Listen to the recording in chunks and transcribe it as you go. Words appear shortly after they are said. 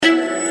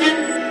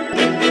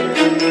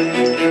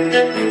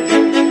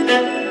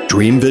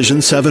Vision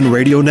 7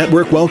 Radio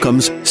Network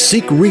welcomes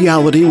Seek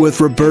Reality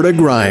with Roberta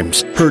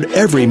Grimes, heard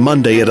every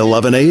Monday at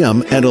 11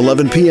 a.m. and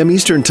 11 p.m.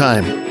 Eastern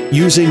Time.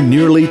 Using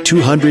nearly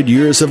 200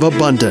 years of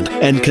abundant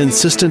and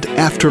consistent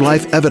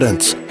afterlife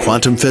evidence,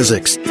 quantum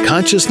physics,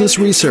 consciousness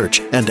research,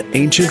 and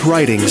ancient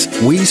writings,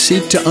 we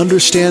seek to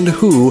understand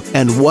who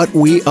and what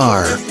we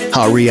are,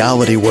 how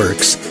reality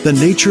works, the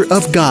nature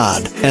of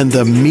God, and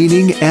the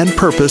meaning and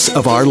purpose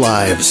of our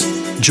lives.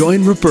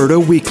 Join Roberta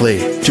weekly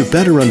to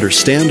better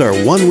understand our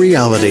one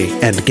reality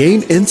and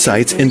gain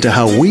insights into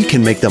how we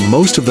can make the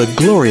most of the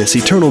glorious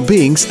eternal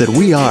beings that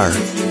we are.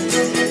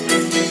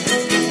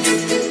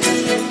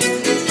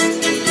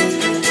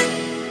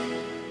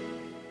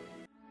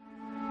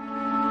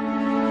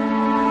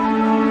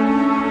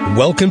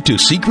 Welcome to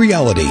Seek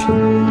Reality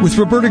with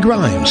Roberta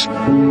Grimes.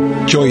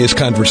 Joyous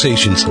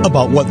conversations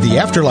about what the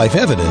afterlife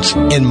evidence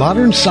and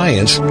modern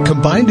science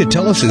combine to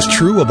tell us is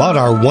true about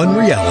our one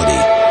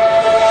reality.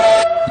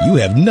 You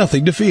have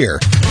nothing to fear.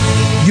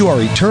 You are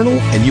eternal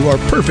and you are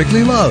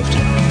perfectly loved.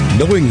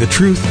 Knowing the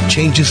truth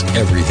changes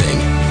everything.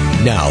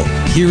 Now,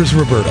 here's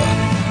Roberta.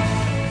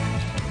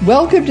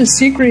 Welcome to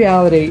Seek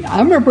Reality.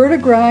 I'm Roberta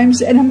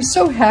Grimes, and I'm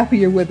so happy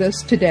you're with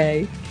us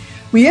today.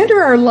 We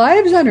enter our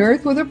lives on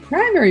earth with a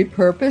primary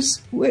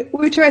purpose,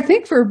 which I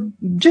think for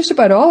just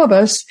about all of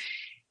us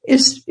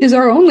is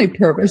our only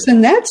purpose,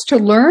 and that's to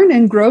learn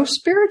and grow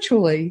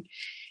spiritually.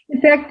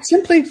 In fact,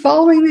 simply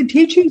following the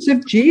teachings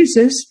of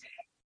Jesus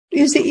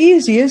is the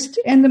easiest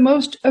and the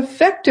most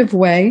effective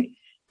way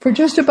for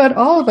just about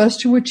all of us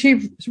to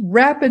achieve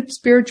rapid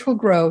spiritual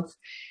growth.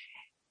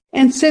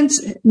 And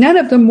since none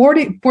of the more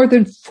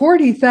than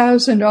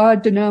 40,000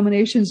 odd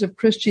denominations of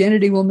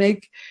Christianity will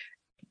make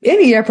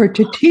any effort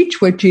to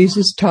teach what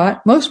Jesus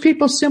taught, most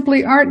people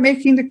simply aren't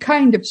making the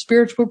kind of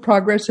spiritual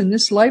progress in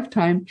this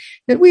lifetime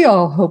that we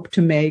all hope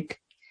to make.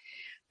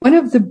 One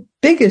of the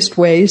biggest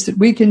ways that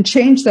we can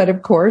change that,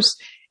 of course,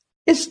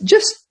 is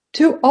just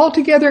to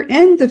altogether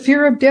end the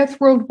fear of death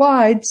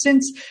worldwide,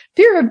 since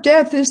fear of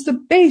death is the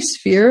base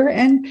fear,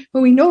 and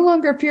when we no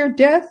longer fear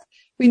death,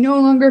 we no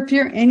longer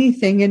fear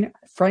anything, and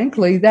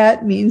frankly,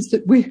 that means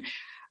that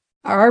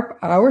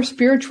our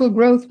spiritual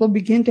growth will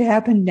begin to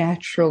happen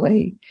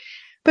naturally.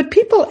 But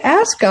people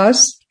ask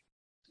us,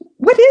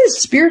 what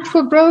is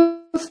spiritual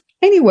growth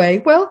anyway?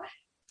 Well,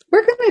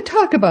 we're going to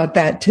talk about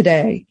that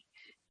today.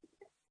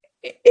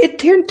 It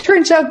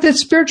turns out that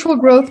spiritual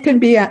growth can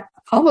be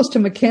almost a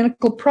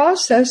mechanical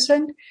process,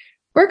 and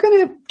we're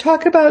going to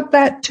talk about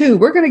that too.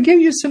 We're going to give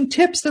you some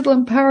tips that will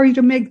empower you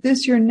to make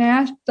this your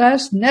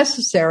last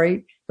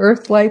necessary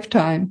Earth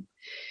lifetime.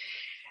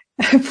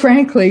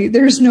 Frankly,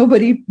 there's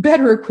nobody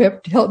better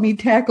equipped to help me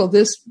tackle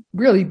this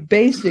really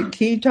basic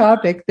key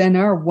topic than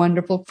our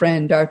wonderful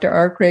friend, Dr.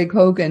 R. Craig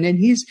Hogan. And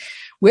he's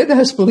with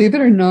us, believe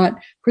it or not,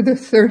 for the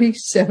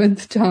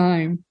 37th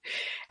time.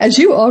 As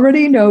you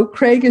already know,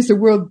 Craig is the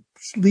world's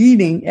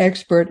leading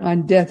expert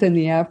on death and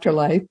the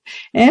afterlife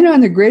and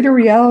on the greater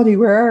reality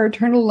where our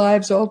eternal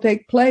lives all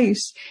take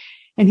place.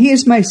 And he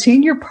is my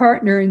senior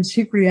partner in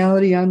Seek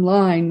Reality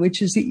Online,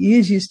 which is the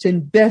easiest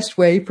and best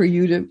way for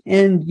you to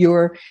end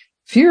your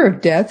fear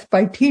of death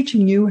by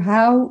teaching you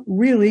how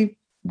really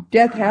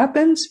death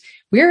happens,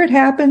 where it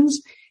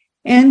happens,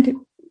 and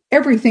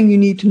everything you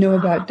need to know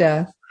about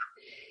death.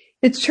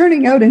 It's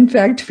turning out, in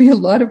fact, to be a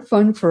lot of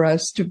fun for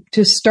us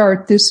to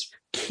start this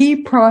key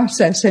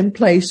process in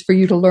place for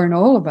you to learn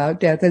all about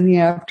death and the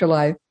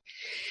afterlife.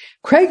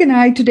 Craig and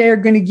I today are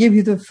going to give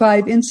you the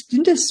 5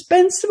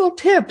 indispensable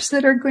tips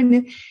that are going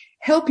to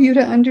help you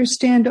to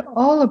understand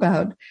all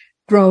about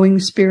growing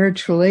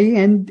spiritually,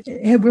 and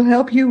it will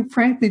help you,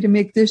 frankly, to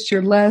make this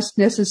your last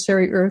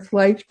necessary Earth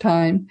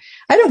lifetime.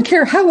 I don't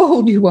care how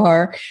old you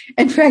are.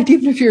 In fact,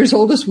 even if you're as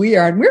old as we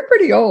are, and we're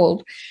pretty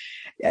old,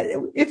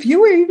 even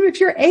if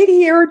you're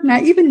 80 or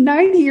even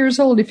 90 years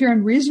old, if you're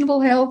in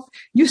reasonable health,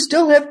 you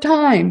still have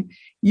time.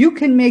 You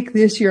can make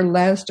this your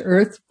last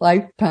Earth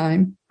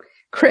lifetime.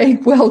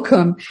 Craig,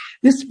 welcome.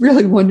 It's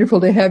really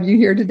wonderful to have you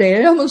here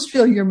today. I almost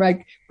feel you're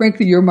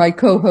my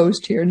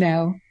co-host here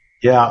now.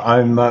 Yeah,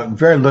 I'm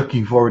very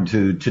looking forward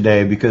to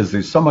today because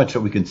there's so much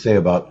that we can say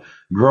about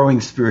growing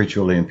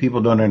spiritually, and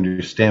people don't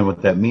understand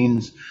what that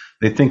means.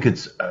 They think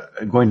it's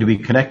going to be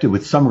connected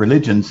with some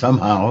religion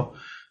somehow,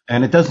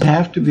 and it doesn't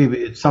have to be.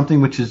 It's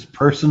something which is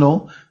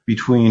personal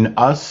between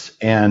us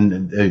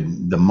and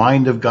the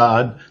mind of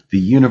God, the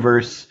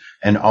universe,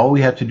 and all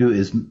we have to do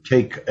is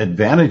take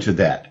advantage of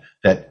that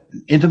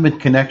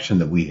intimate connection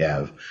that we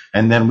have,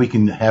 and then we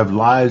can have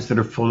lives that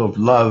are full of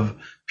love,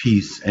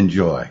 peace, and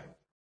joy.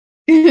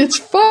 It's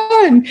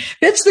fun.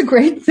 That's the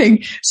great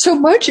thing. So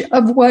much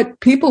of what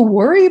people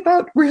worry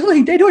about,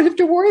 really, they don't have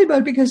to worry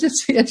about because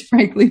it's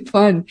frankly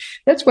fun.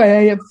 That's why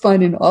I have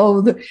fun in all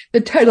of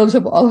the titles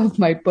of all of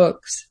my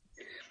books.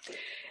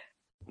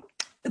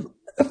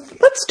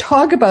 Let's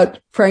talk about,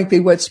 frankly,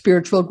 what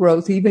spiritual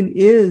growth even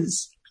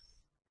is.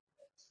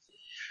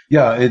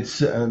 Yeah,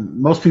 it's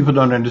most people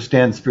don't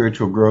understand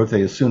spiritual growth.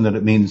 They assume that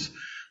it means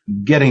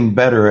getting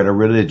better at a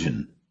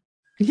religion.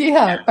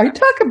 Yeah, I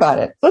talk about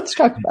it. Let's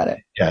talk about it.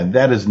 Yeah,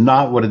 that is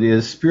not what it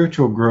is.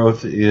 Spiritual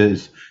growth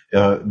is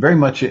very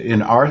much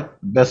in our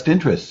best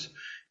interests.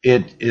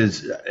 It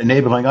is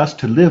enabling us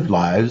to live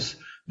lives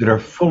that are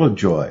full of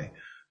joy.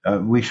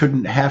 We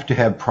shouldn't have to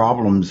have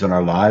problems in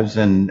our lives,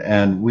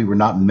 and we were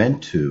not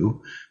meant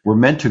to. We're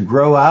meant to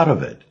grow out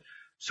of it.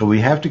 So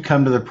we have to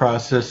come to the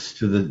process,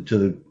 to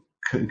the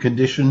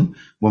condition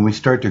when we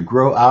start to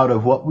grow out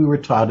of what we were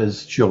taught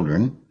as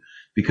children,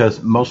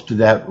 because most of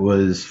that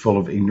was full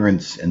of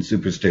ignorance and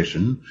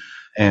superstition.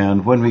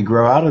 And when we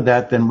grow out of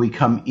that, then we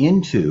come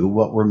into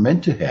what we're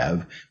meant to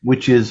have,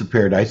 which is a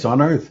paradise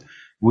on earth.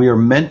 We are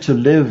meant to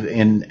live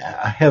in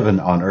heaven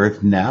on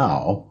earth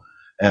now.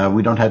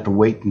 We don't have to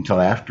wait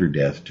until after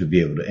death to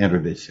be able to enter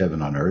this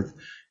heaven on earth.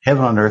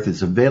 Heaven on earth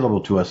is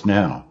available to us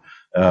now.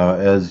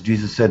 As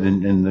Jesus said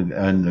in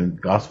the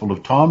Gospel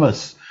of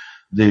Thomas,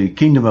 the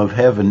kingdom of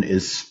heaven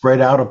is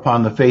spread out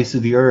upon the face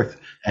of the earth,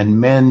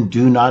 and men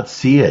do not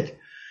see it.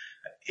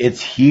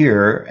 It's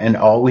here, and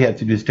all we have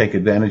to do is take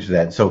advantage of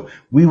that. So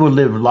we will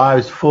live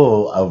lives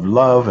full of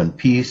love and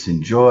peace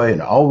and joy,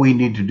 and all we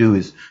need to do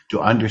is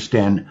to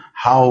understand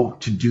how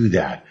to do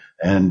that.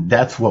 And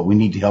that's what we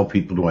need to help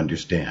people to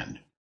understand.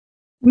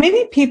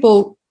 Many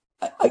people,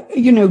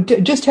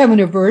 just have an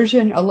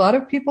aversion. A lot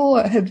of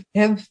people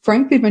have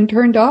frankly been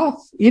turned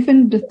off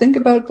even to think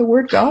about the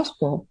word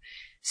gospel.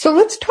 So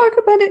let's talk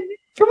about it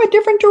from a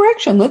different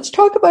direction. Let's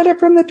talk about it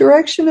from the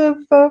direction of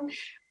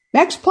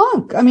Max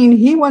Planck. I mean,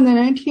 he won the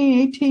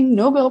 1918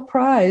 Nobel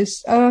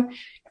Prize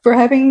for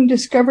having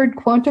discovered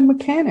quantum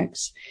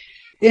mechanics.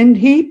 And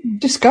he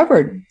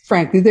discovered,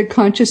 frankly, that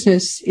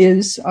consciousness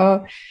is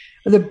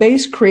the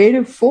base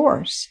creative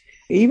force,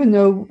 even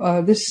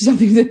though this is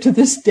something that to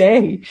this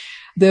day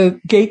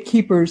the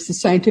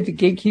scientific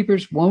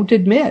gatekeepers won't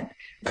admit.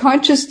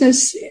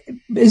 Consciousness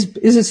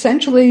is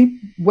essentially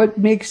what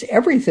makes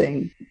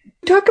everything.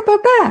 Talk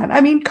about that. I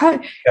mean,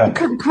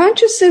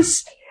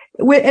 consciousness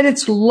at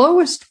its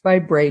lowest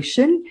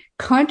vibration,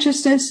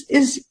 consciousness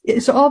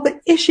is all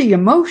the ishy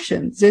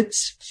emotions.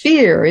 It's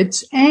fear,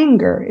 it's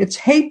anger, it's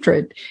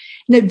hatred,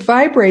 and it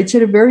vibrates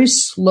at a very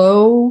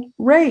slow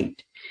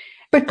rate.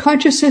 But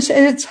consciousness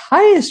at its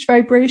highest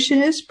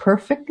vibration is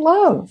perfect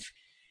love.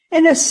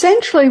 And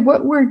essentially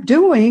what we're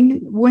doing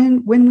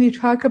when we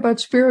talk about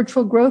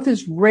spiritual growth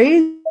is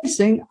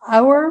raising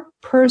our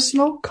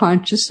personal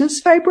consciousness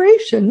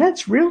vibration.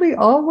 That's really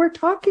all we're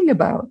talking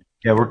about.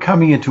 Yeah, we're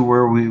coming into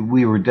where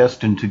we were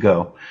destined to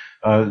go.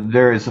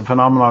 There is a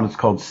phenomenon, it's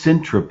called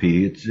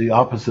syntropy. It's the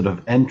opposite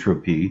of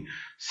entropy.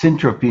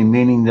 Syntropy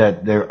meaning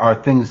that there are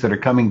things that are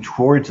coming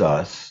towards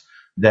us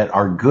that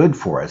are good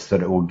for us,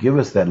 that it will give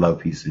us that love,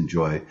 peace, and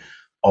joy.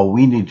 All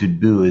we need to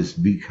do is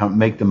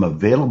make them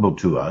available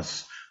to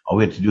us. All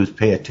we have to do is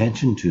pay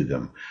attention to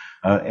them.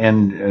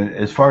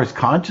 As far as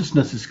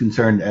consciousness is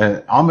concerned,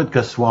 Amit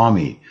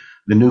Goswami,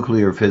 the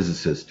nuclear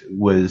physicist,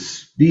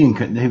 was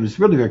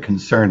really very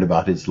concerned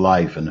about his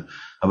life and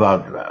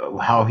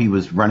about how he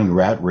was running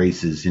rat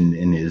races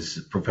in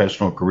his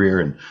professional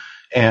career.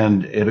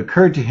 And it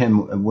occurred to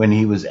him when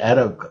he was at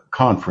a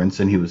conference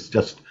and he was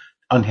just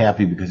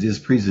unhappy because his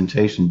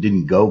presentation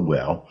didn't go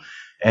well.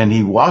 And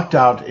he walked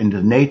out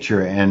into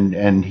nature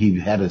and he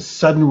had a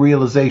sudden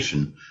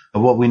realization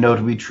of what we know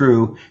to be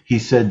true. He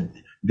said,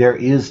 there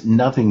is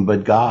nothing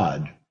but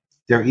God.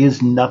 There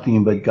is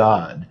nothing but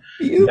God.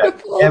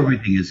 Beautiful.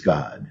 Everything is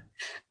God.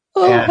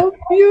 Oh, how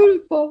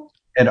beautiful.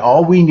 And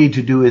all we need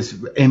to do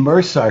is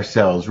immerse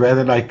ourselves,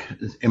 rather like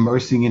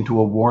immersing into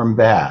a warm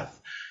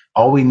bath.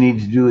 All we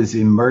need to do is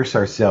immerse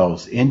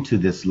ourselves into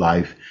this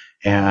life,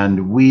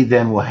 and we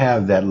then will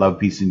have that love,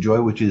 peace, and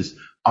joy, which is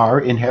our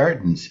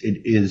inheritance.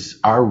 It is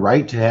our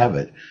right to have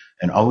it,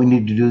 and all we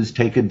need to do is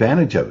take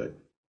advantage of it.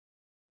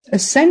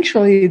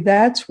 Essentially,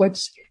 that's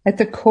what's at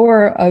the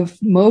core of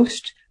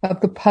most of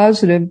the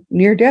positive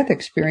near-death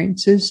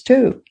experiences,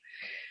 too.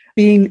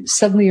 Being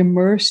suddenly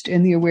immersed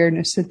in the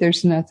awareness that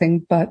there's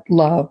nothing but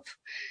love,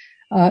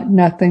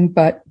 nothing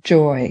but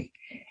joy.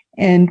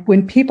 And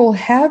when people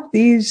have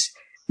these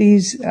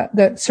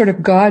that sort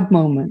of God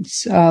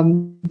moments,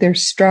 they're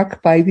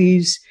struck by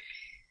these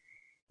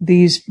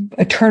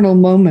eternal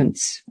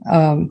moments,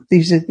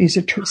 these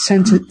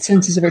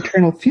senses of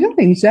eternal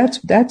feelings.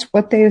 That's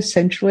what they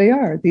essentially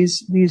are.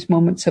 These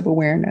moments of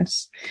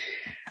awareness.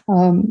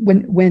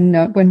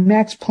 When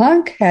Max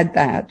Planck had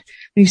that,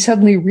 he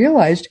suddenly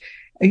realized,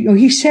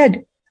 he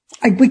said,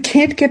 we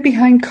can't get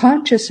behind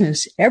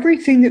consciousness.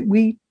 Everything that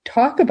we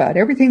talk about,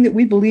 everything that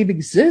we believe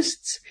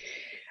exists,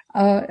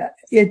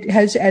 it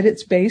has at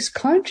its base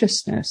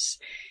consciousness.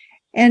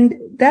 And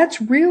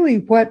that's really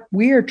what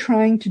we are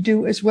trying to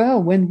do as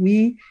well. When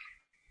we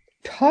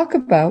talk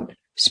about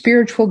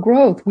spiritual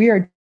growth, we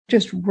are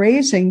just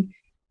raising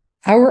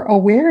our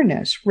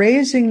awareness,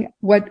 raising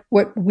what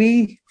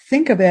we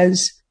think of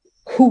as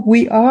who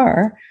we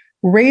are,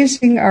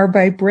 raising our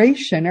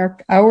vibration,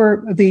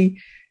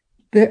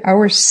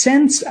 our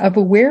sense of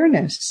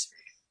awareness,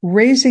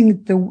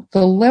 raising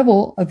the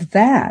level of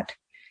that.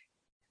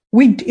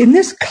 In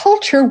this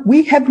culture,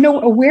 we have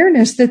no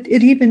awareness that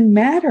it even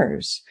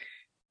matters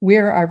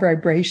where our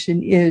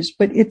vibration is,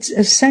 but it's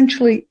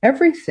essentially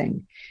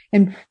everything.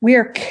 And we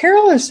are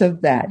careless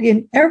of that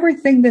in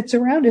everything that's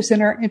around us,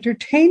 in our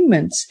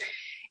entertainments,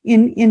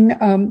 in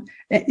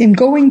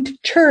going to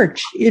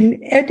church,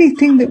 in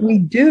anything that we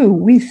do.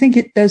 We think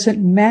it doesn't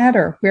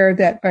matter where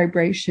that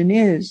vibration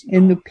is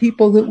in the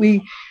people that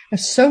we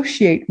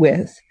associate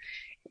with.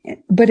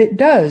 But it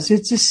does.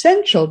 It's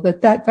essential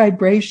that that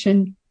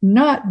vibration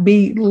not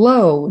be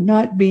low,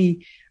 not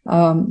be,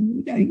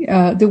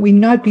 that we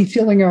not be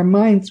filling our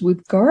minds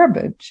with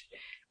garbage,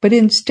 but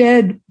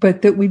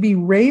that we be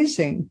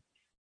raising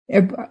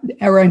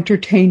our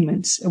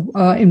entertainments,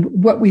 and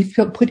what we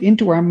put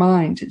into our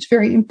minds. It's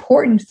very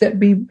important that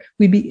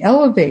we be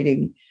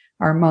elevating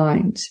our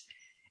minds.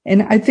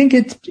 And I think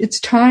it's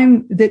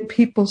time that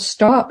people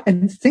stop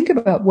and think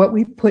about what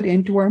we put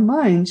into our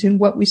minds and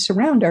what we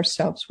surround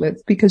ourselves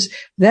with, because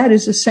that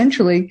is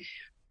essentially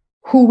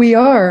who we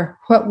are,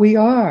 what we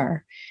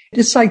are.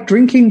 It's like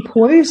drinking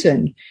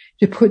poison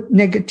to put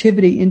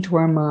negativity into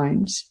our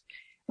minds,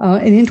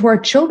 and into our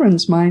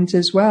children's minds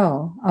as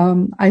well.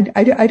 I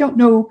don't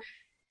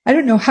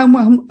know how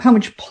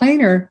much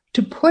plainer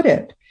to put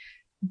it,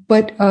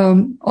 but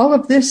all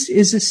of this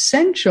is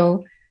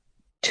essential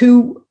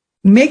to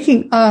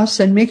making us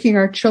and making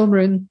our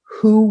children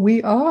who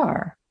we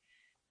are.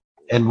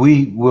 And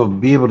we will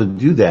be able to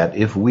do that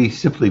if we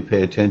simply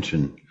pay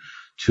attention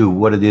to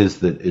what it is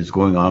that is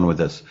going on with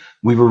us.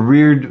 We were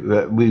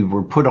reared, we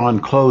were put on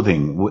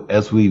clothing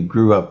as we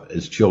grew up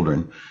as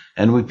children,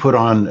 and we put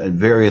on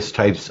various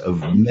types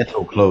of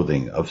mental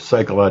clothing, of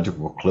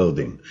psychological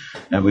clothing,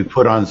 and we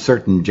put on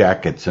certain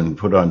jackets and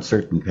put on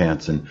certain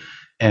pants,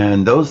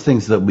 and those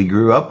things that we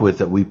grew up with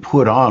that we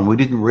put on, we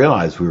didn't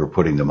realize we were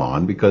putting them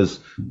on because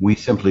we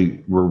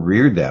simply were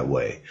reared that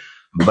way.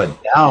 But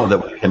now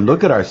that we can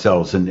look at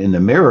ourselves in the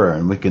mirror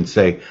and we can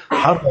say,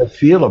 how do I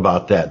feel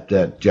about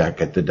that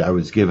jacket that I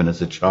was given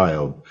as a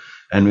child?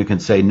 And we can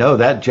say, no,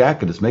 that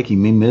jacket is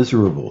making me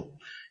miserable.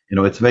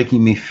 It's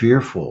making me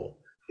fearful.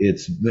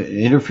 It's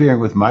interfering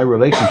with my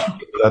relationship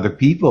with other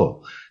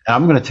people. And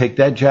I'm going to take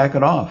that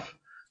jacket off.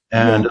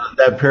 And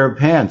that pair of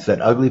pants,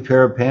 that ugly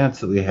pair of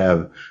pants that we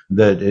have,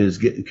 that is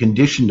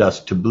conditioned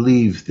us to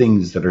believe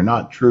things that are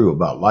not true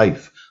about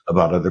life,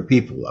 about other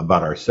people,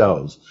 about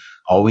ourselves.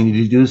 All we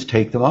need to do is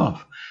take them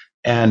off.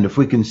 And if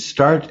we can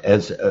start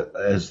as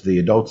the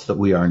adults that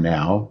we are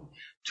now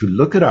to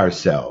look at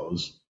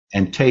ourselves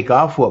and take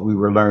off what we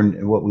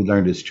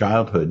learned as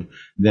childhood,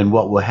 then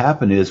what will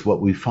happen is what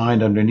we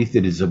find underneath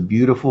it is a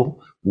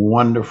beautiful,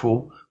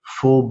 wonderful,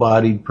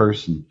 full-bodied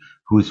person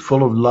who is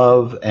full of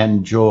love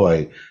and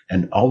joy.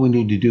 And all we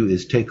need to do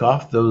is take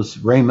off those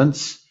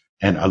raiments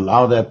and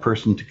allow that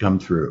person to come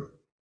through.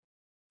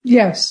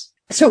 Yes.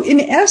 So in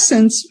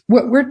essence,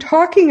 what we're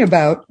talking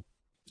about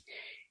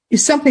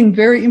is something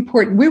very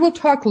important. We will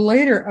talk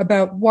later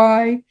about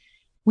why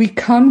we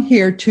come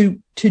here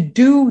to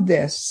do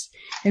this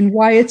and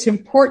why it's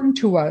important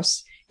to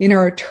us in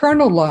our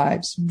eternal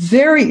lives,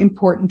 very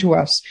important to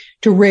us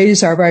to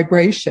raise our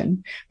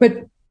vibration.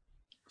 But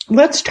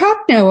let's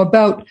talk now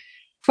about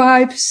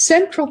 5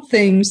 central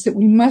things that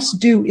we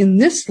must do in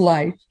this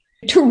life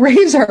to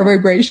raise our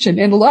vibration.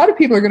 And a lot of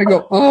people are going to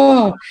go,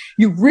 oh,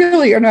 you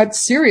really are not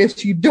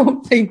serious. You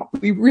don't think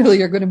we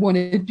really are going to want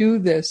to do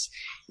this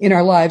in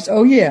our lives.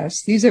 Oh,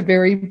 yes, these are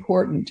very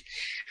important.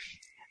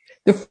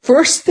 The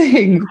first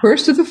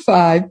of the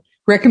 5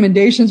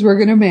 recommendations we're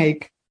going to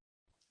make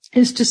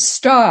is to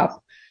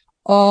stop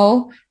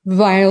all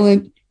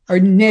violent or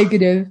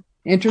negative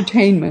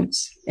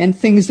entertainments and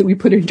things that we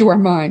put into our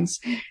minds.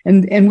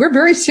 And we're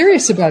very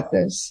serious about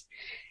this.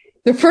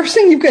 The first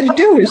thing you've got to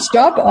do is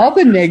stop all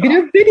the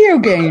negative video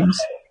games.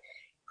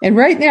 And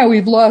right now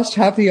we've lost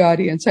half the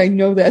audience. I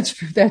know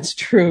that's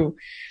true.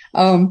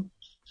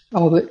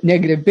 All the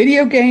negative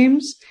video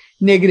games,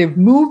 negative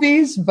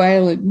movies,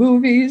 violent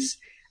movies.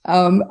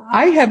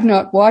 I have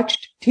not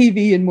watched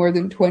TV in more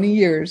than 20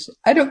 years.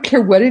 I don't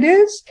care what it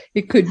is.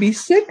 It could be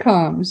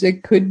sitcoms.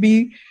 It could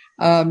be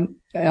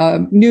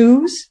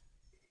news.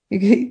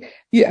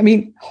 I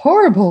mean,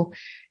 horrible.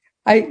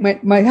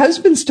 My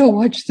husband still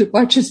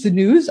watches the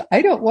news.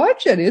 I don't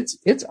watch it.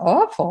 It's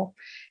awful.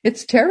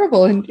 It's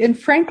terrible. And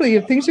frankly,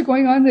 if things are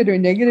going on that are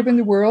negative in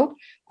the world,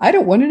 I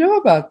don't want to know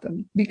about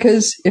them,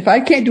 because if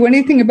I can't do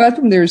anything about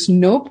them, there's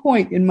no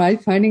point in my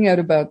finding out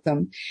about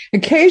them.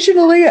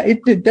 Occasionally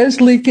it does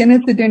leak in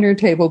at the dinner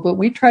table, but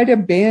we try to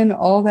ban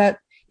all that,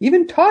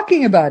 even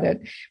talking about it,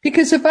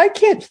 because if I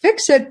can't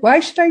fix it,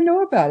 why should I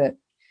know about it?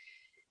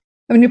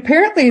 I mean,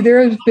 apparently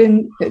there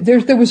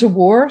was a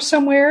war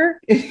somewhere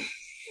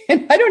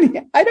and I don't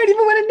even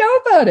want to know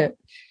about it.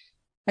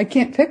 I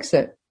can't fix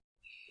it.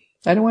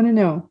 I don't want to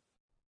know.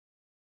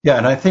 Yeah.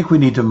 And I think we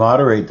need to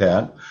moderate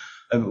that.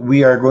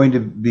 We are going to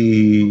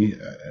be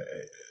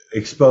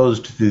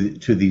exposed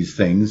to these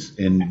things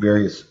in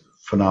various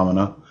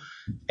phenomena,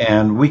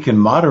 and we can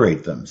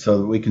moderate them so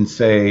that we can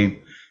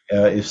say,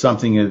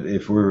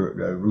 if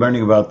we're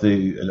learning about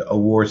a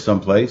war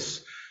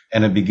someplace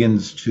and it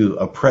begins to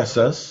oppress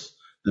us,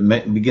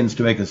 it begins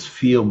to make us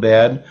feel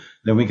bad,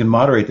 then we can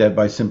moderate that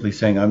by simply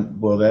saying,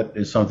 well, that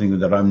is something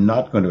that I'm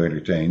not going to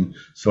entertain,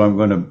 so I'm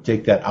going to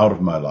take that out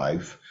of my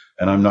life,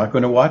 and I'm not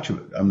going to watch it.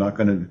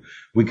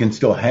 We can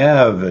still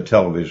have a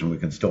television, we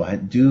can still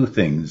do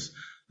things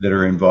that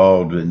are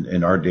involved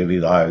in our daily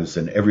lives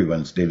and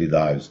everyone's daily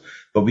lives,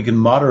 but we can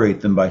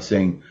moderate them by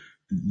saying,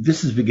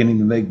 this is beginning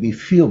to make me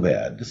feel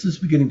bad. This is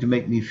beginning to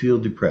make me feel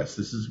depressed.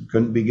 This is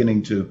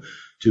beginning to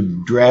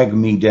drag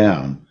me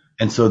down.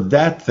 And so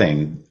that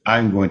thing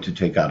I'm going to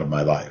take out of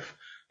my life.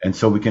 And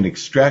so we can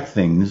extract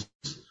things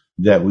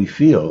that we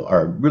feel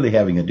are really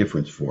having a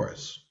difference for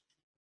us.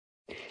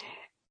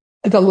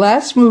 The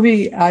last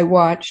movie I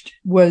watched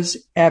was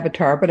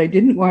Avatar, but I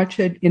didn't watch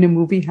it in a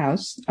movie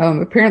house.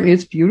 Apparently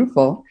it's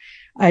beautiful.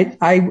 I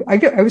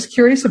was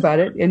curious about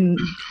it, and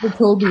people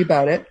told me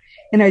about it.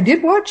 And I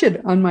did watch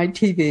it on my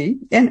TV,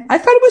 and I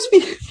thought it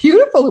was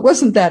beautiful. It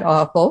wasn't that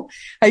awful.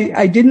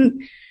 I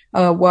didn't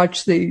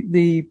watch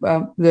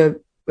the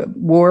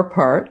war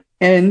part,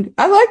 and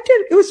I liked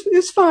it. It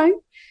was fine.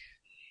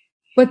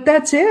 But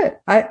that's it.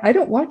 I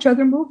don't watch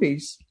other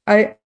movies.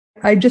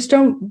 I just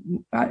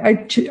don't. I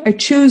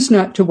choose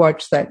not to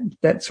watch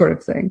that sort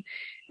of thing,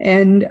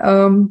 and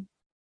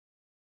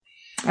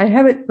I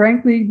haven't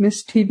frankly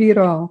missed TV at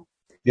all.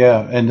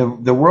 Yeah,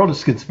 and the world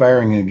is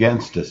conspiring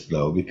against us,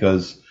 though,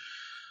 because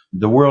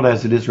the world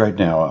as it is right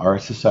now, our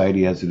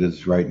society as it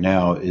is right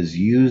now, is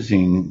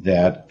using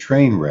that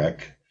train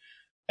wreck,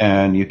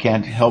 and you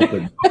can't help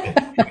it.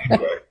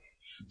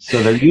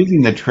 So they're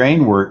using the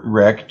train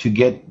wreck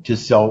to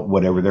sell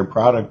whatever their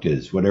product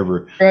is,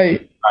 whatever they're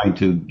trying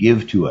to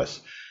give to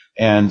us.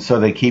 And so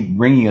they keep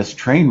bringing us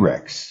train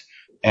wrecks,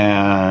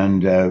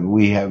 and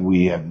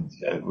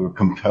we're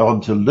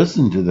compelled to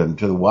listen to them,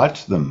 to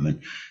watch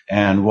them.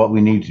 And what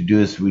we need to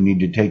do is we need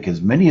to take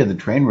as many of the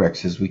train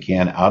wrecks as we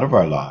can out of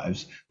our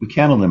lives. We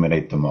can't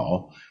eliminate them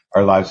all.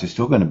 Our lives are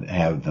still going to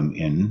have them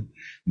in,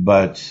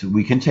 but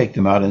we can take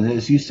them out. And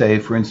as you say,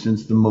 for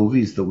instance, the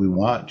movies that we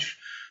watch,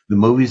 the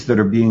movies that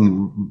are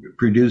being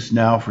produced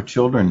now for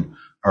children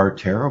are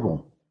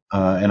terrible.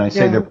 And I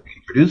say they're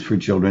being produced for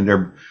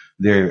children.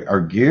 They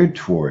are geared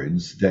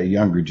towards that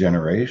younger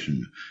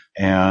generation,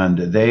 and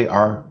they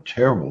are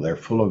terrible. They're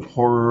full of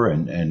horror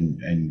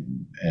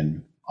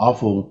and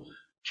awful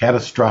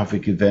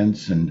catastrophic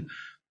events, and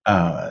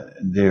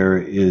there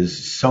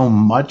is so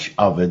much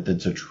of it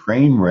that's a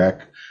train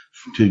wreck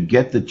to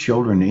get the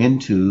children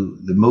into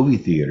the movie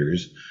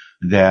theaters,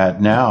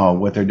 that now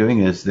what they're doing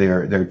is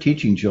they're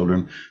teaching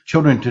children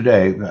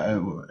today,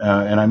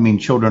 and I mean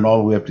children all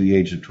the way up to the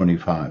age of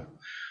 25.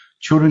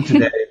 Children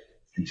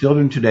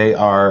today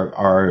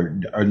are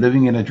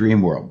living in a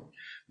dream world.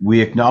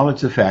 We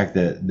acknowledge the fact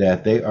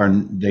that they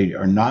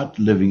are not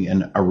living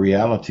in a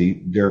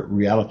reality. Their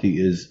reality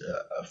is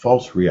a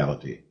false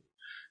reality.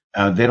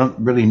 They don't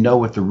really know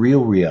what the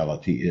real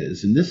reality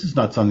is. And this is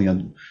not something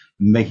I'm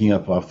making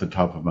up off the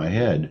top of my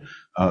head.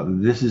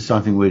 This is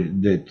something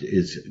that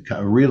is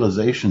a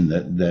realization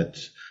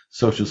that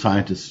social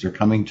scientists are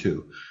coming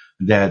to,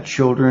 that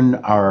children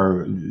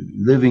are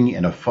living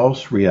in a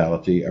false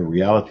reality, a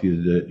reality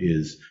that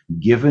is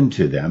given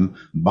to them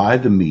by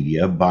the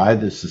media, by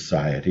the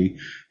society,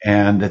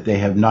 and that they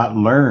have not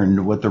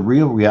learned what the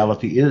real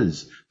reality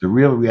is. The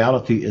real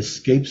reality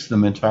escapes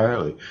them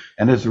entirely.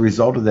 And as a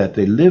result of that,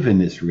 they live in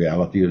this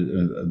reality of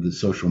the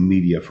social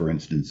media, for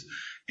instance.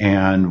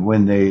 And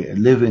when they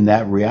live in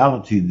that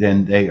reality,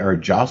 then they are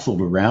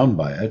jostled around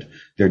by it.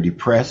 They're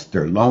depressed,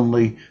 they're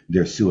lonely,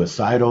 they're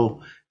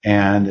suicidal.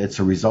 And it's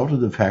a result of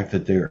the fact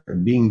that they're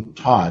being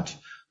taught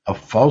a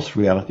false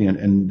reality,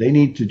 and they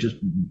need to just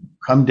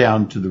come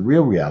down to the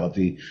real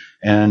reality.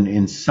 And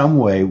in some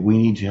way, we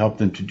need to help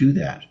them to do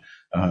that.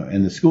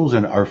 And the schools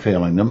are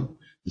failing them.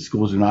 The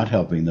schools are not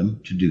helping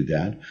them to do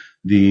that.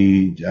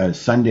 The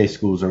Sunday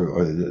schools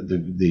or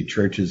the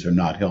churches are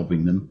not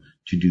helping them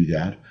to do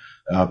that.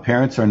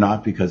 Parents are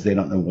not, because they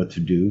don't know what to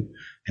do.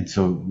 And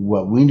so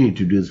what we need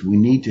to do is we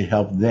need to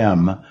help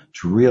them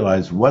to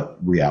realize what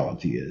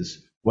reality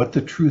is, what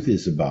the truth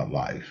is about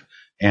life.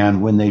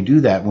 And when they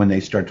do that, when they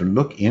start to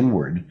look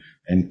inward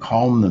and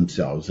calm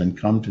themselves and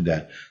come to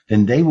that,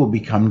 then they will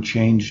become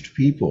changed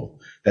people.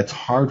 That's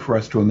hard for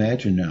us to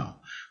imagine now.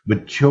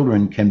 But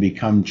children can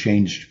become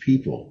changed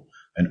people.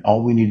 And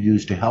all we need to do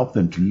is to help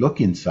them to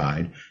look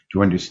inside,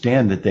 to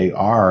understand that they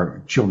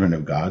are children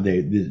of God.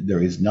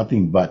 There is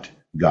nothing but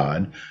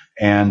God,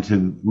 and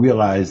to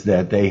realize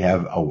that they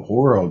have a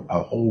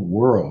whole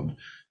world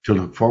to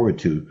look forward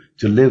to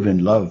live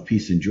in love,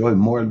 peace, and joy,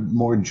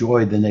 more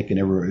joy than they can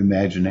ever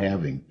imagine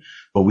having.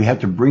 But we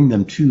have to bring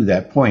them to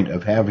that point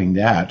of having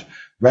that,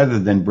 rather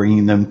than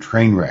bringing them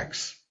train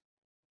wrecks.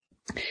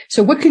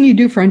 So what can you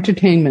do for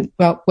entertainment?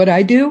 Well, what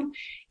I do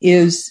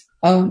is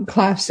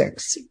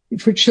classics.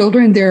 For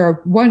children, there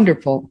are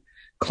wonderful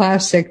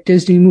classic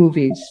Disney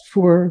movies.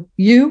 For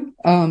you,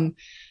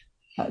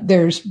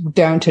 there's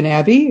Downton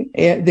Abbey.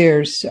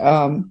 There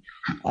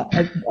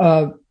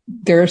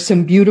are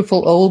some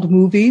beautiful old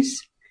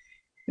movies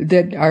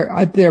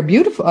they're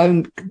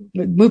beautiful.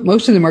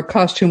 Most of them are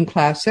costume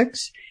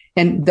classics.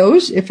 And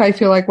those, if I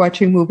feel like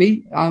watching a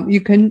movie,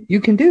 you can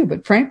do.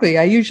 But frankly,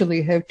 I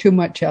usually have too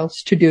much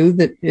else to do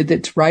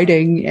that's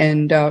writing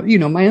and,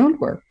 my own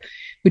work,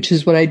 which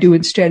is what I do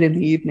instead in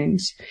the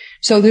evenings.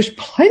 So there's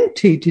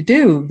plenty to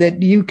do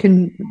that you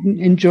can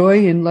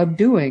enjoy and love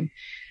doing,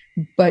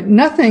 but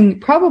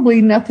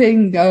probably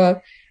nothing,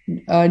 no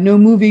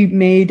movie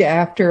made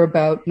after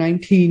about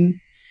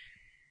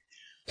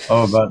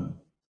 1985.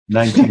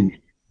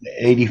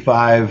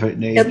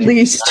 At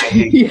least.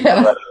 90,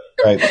 yeah.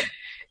 Right.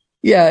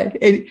 Yeah.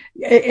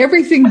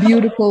 Everything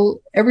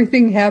beautiful,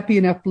 everything happy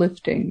and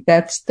uplifting.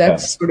 That's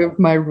sort of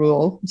my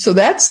rule. So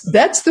that's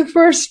the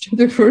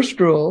first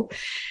rule.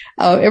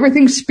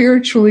 Everything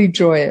spiritually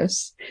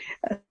joyous.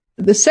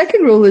 The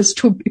second rule is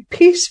to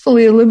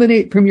peacefully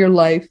eliminate from your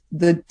life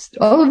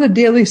all of the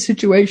daily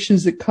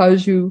situations that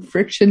cause you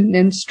friction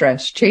and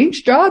stress.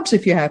 Change jobs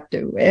if you have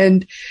to,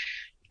 and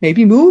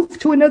maybe move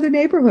to another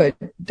neighborhood,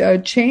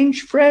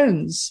 change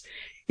friends.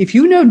 If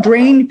you know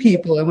drained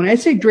people, and when I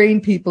say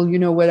drained people, you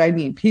know what I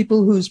mean,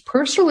 people whose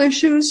personal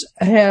issues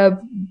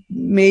have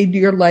made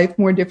your life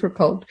more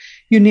difficult,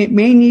 you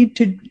may need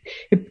to,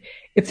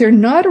 if they're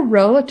not a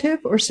relative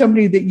or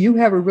somebody that you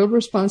have a real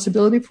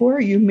responsibility for,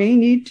 you may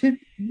need to,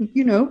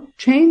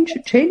 change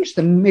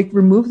them,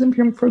 remove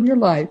them from your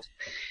life.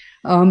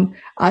 I'm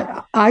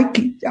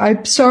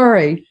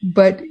sorry,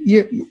 but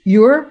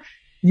your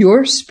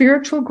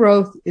spiritual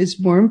growth is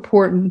more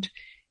important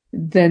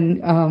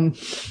than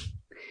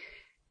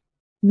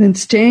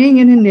staying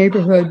in a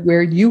neighborhood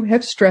where you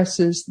have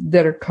stresses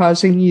that are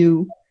causing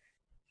you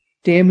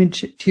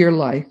damage to your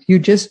life. You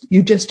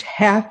just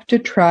have to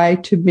try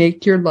to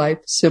make your life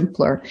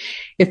simpler.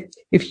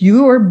 If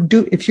you're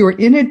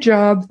in a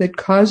job that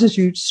causes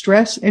you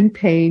stress and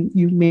pain,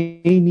 you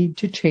may need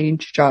to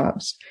change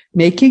jobs.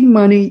 Making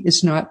money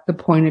is not the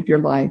point of your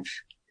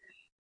life.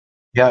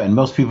 Yeah, and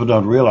most people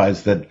don't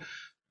realize that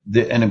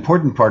an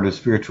important part of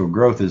spiritual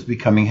growth is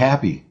becoming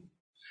happy.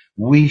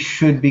 We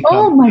should become.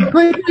 Oh my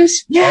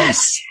goodness!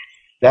 Yes,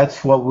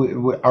 that's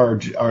what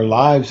our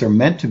lives are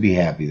meant to be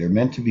happy. They're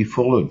meant to be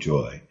full of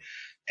joy.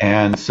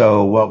 And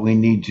so, what we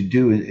need to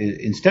do is,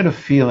 instead of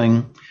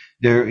feeling,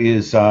 there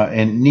is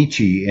in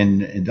Nietzsche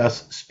in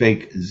Thus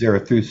Spake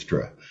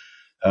Zarathustra.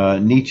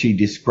 Nietzsche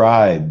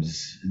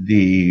describes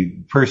the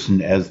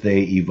person as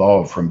they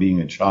evolve from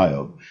being a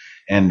child,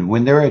 and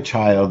when they're a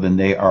child, then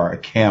they are a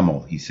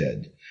camel. He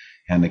said.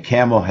 And the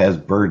camel has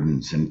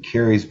burdens and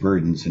carries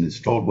burdens and is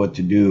told what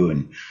to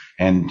do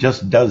and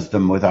just does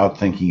them without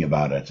thinking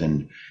about it.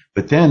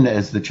 But then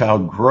as the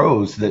child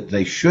grows, that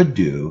they should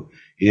do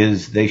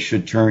is they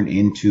should turn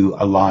into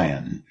a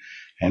lion.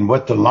 And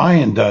what the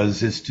lion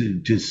does is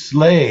to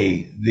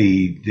slay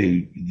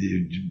the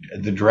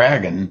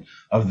dragon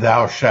of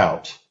thou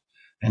shalt.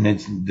 And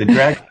it's the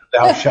dragon of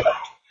thou shalt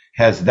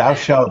has thou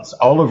shalts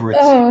all over its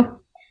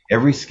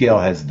every scale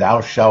has thou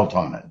shalt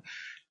on it.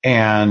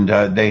 And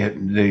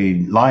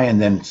the lion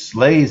then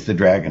slays the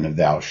dragon of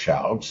thou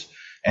shalts.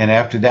 And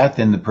after that,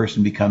 then the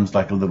person becomes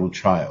like a little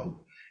child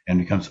and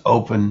becomes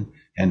open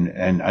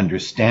and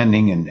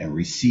understanding and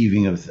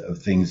receiving of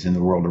things in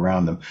the world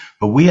around them.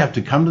 But we have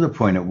to come to the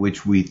point at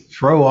which we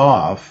throw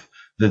off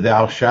the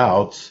thou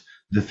shalts,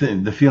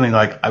 the feeling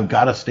like I've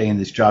got to stay in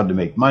this job to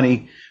make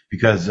money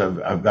because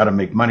I've got to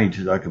make money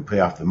so I can pay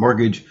off the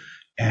mortgage,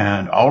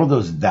 and all of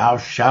those thou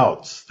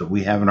shalts that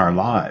we have in our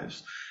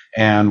lives.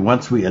 And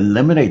once we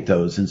eliminate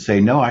those and say,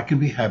 no, I can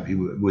be happy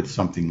with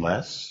something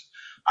less.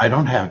 I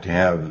don't have to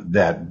have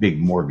that big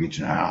mortgage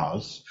in a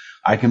house.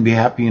 I can be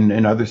happy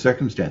in other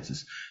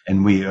circumstances.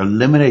 And we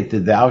eliminate the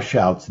thou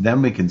shalts,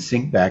 then we can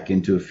sink back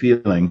into a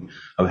feeling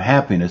of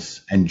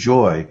happiness and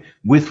joy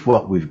with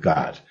what we've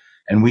got.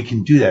 And we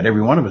can do that.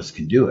 Every one of us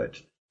can do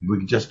it. We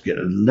can just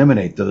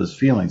eliminate those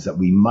feelings that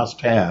we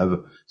must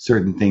have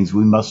certain things,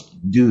 we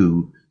must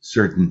do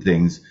certain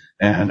things,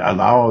 and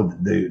allow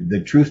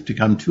the truth to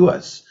come to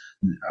us.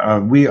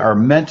 We are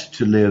meant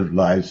to live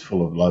lives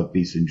full of love,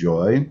 peace, and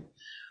joy.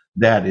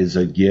 That is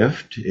a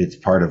gift. It's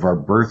part of our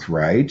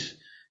birthright.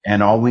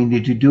 And all we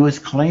need to do is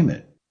claim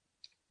it.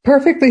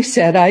 Perfectly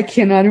said. I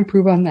cannot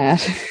improve on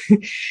that.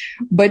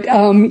 But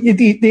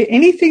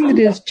anything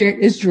that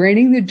is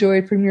draining the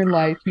joy from your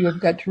life, you have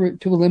got to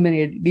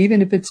eliminate it,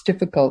 even if it's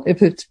difficult.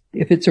 If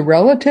it's a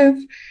relative,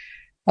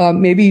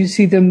 maybe you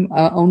see them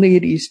only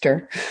at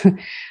Easter.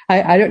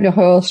 I don't know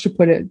how else to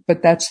put it,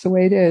 but that's the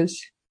way it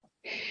is.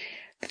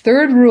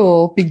 Third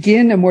rule,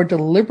 begin a more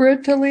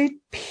deliberately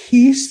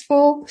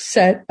peaceful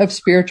set of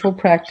spiritual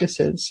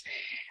practices.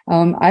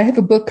 I have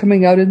a book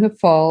coming out in the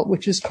fall,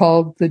 which is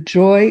called The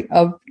Joy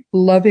of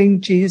Loving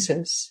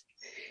Jesus,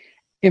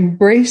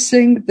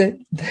 embracing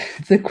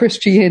the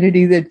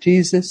Christianity that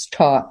Jesus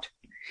taught.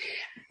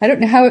 I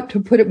don't know how to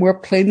put it more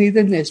plainly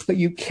than this, but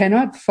you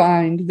cannot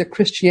find the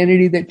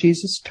Christianity that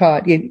Jesus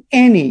taught in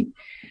any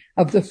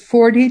of the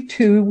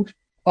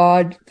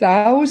 42-odd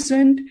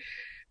thousand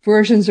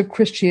versions of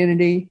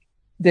Christianity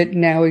that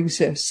now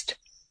exist.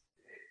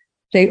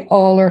 They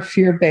all are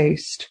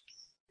fear-based.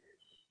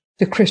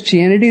 The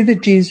Christianity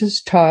that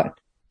Jesus taught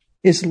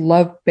is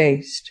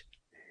love-based.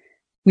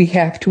 We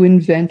have to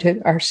invent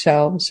it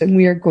ourselves, and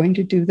we are going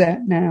to do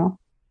that now.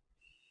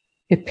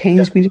 It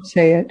pains me to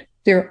say it.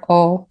 They're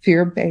all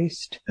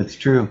fear-based. That's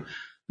true.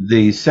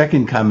 The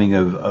second coming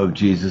of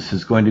Jesus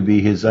is going to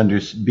be his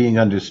being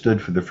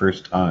understood for the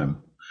first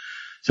time.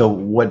 So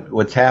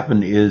what's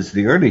happened is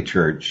the early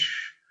church,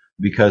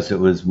 because it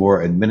was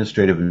more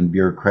administrative and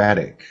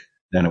bureaucratic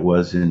than it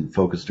was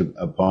focused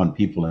upon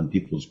people and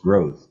people's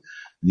growth,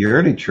 the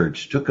early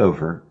church took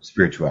over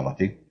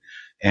spirituality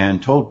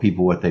and told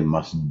people what they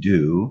must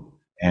do,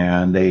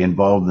 and they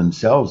involved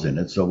themselves in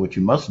it. So what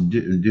you must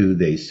do,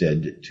 they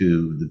said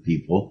to the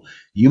people,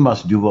 you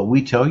must do what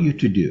we tell you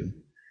to do,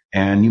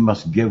 and you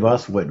must give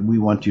us what we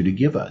want you to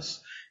give us.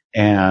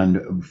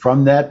 And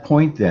from that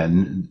point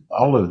then,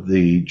 all of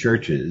the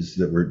churches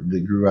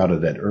that grew out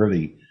of that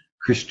early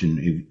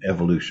Christian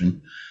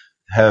evolution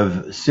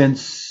have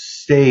since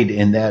stayed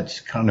in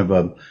that kind of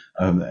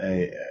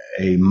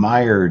a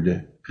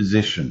mired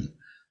position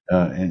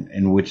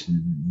in which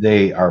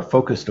they are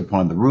focused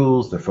upon the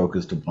rules, they're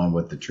focused upon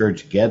what the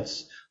church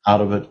gets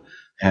out of it,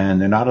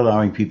 and they're not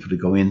allowing people to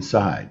go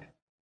inside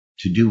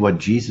to do what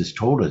Jesus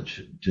told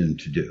them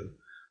to do.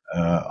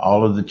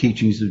 All of the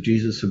teachings of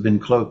Jesus have been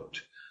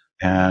cloaked,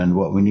 and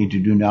what we need to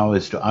do now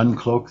is to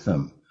uncloak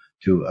them,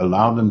 to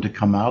allow them to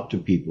come out to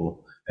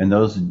people. And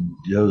those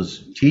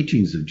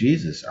teachings of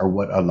Jesus are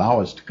what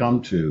allow us to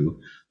come to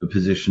the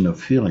position of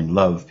feeling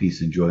love,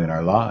 peace, and joy in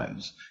our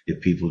lives, if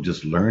people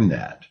just learn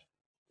that.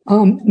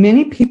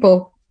 Many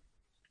people,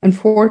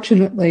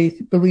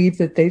 unfortunately, believe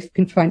that they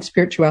can find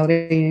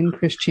spirituality in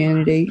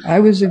Christianity.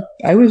 I was a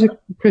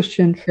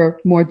Christian for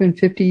more than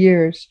 50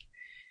 years,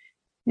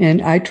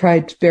 and I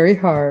tried very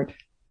hard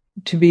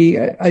to be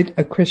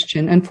a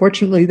Christian.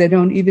 Unfortunately, they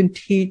don't even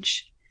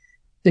teach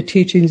the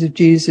teachings of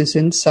Jesus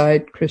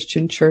inside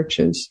Christian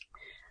churches.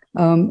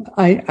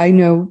 I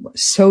know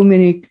so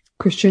many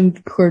Christian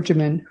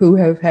clergymen who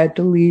have had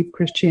to leave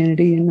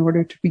Christianity in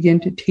order to begin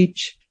to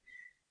teach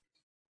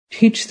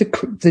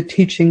the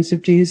teachings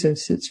of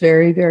Jesus. It's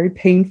very, very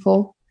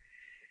painful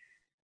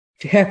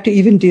to have to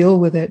even deal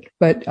with it.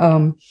 But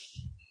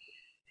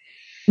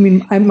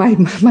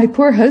my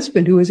poor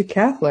husband, who was a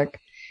Catholic,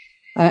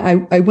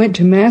 I went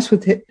to Mass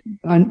with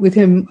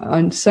him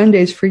on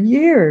Sundays for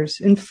years,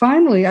 and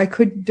finally I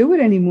couldn't do it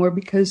anymore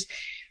because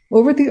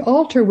over the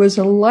altar was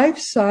a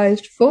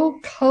life-sized,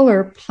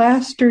 full-color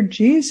plaster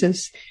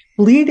Jesus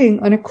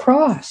bleeding on a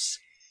cross.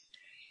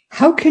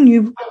 How can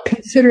you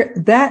consider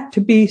that to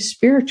be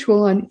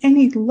spiritual on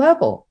any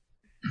level?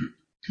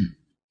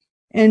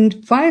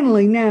 And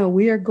finally, now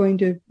we are going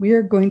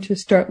to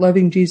start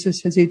loving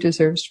Jesus as he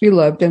deserves to be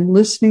loved and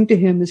listening to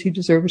him as he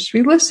deserves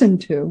to be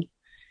listened to.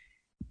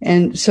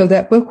 And so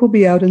that book will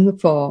be out in the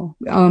fall.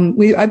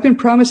 I've been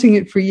promising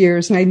it for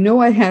years, and I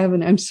know I have,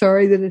 and I'm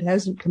sorry that it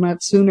hasn't come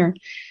out sooner,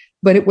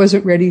 but it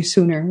wasn't ready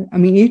sooner. I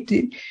mean,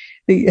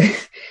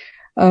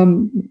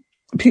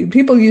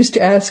 people used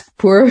to ask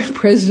poor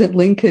President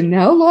Lincoln,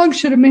 how long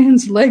should a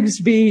man's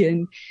legs be?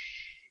 And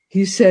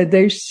he said,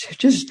 they're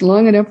just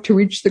long enough to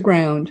reach the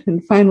ground.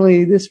 And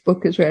finally, this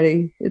book is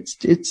ready.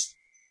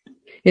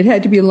 It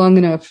had to be long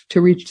enough to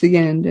reach the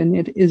end, and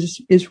it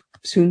is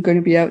soon going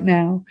to be out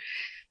now.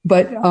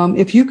 But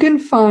if you can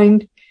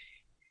find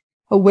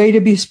a way to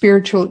be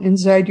spiritual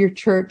inside your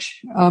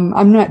church,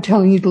 I'm not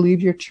telling you to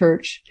leave your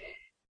church,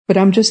 but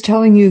I'm just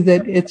telling you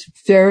that it's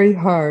very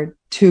hard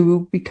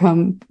to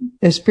become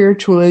as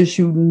spiritual as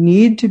you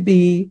need to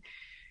be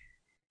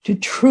to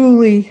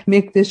truly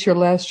make this your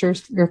last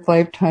earth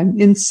lifetime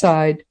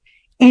inside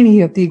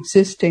any of the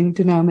existing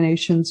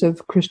denominations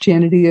of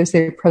Christianity as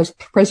they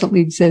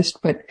presently exist.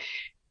 But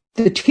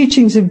the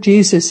teachings of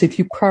Jesus, if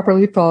you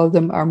properly follow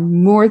them, are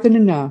more than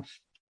enough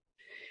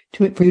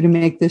for you to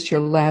make this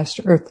your last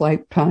earth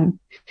lifetime.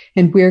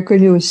 And we're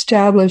going to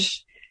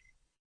establish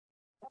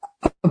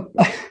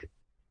a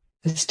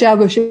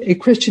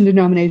Christian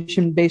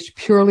denomination based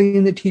purely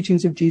in the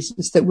teachings of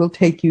Jesus that will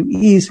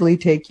easily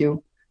take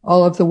you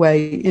all of the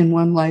way in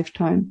one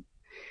lifetime.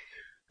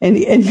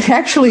 And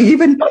actually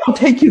even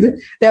take you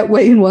that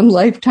way in one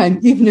lifetime,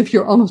 even if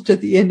you're almost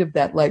at the end of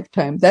that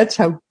lifetime. That's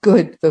how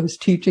good those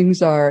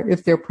teachings are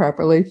if they're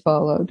properly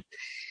followed.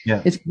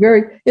 Yeah.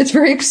 It's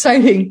very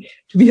exciting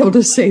to be able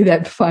to say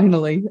that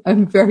finally.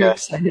 I'm very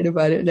excited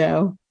about it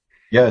now.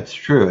 Yeah, it's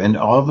true. And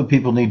all the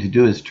people need to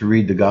do is to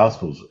read the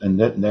Gospels. And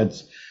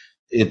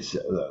it's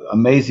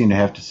amazing to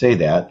have to say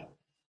that,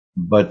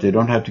 but they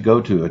don't have to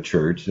go to a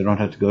church. They don't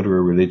have to go to a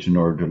religion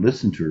or to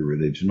listen to a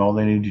religion. All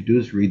they need to do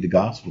is read the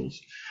Gospels.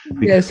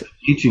 Yes. The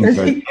teachings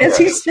as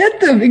he said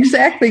them.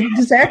 Exactly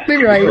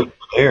right.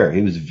 Clear.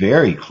 He was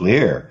very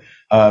clear.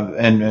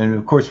 And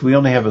of course, we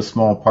only have a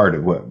small part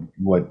of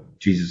what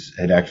Jesus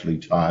had actually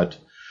taught.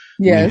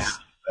 Yes.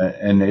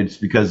 And it's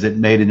because it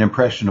made an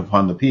impression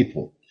upon the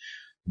people.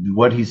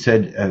 What he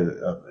said,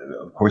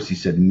 of course, he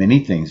said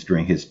many things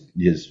during his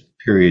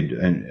period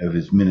of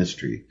his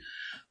ministry.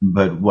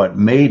 But what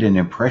made an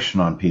impression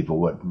on people,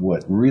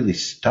 what really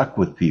stuck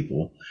with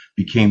people,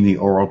 became the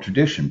oral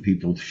tradition.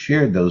 People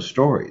shared those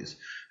stories.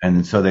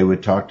 And so they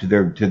would talk to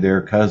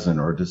their cousin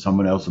or to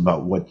someone else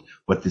about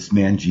what this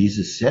man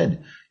Jesus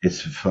said. It's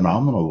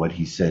phenomenal what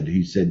he said.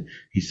 He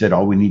said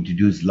all we need to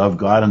do is love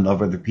God and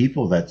love other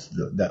people. That's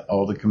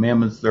all the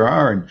commandments there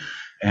are.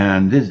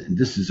 And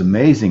this is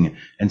amazing.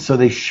 And so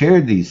they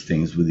shared these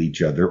things with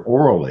each other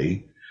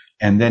orally.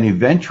 And then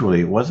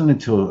eventually, it wasn't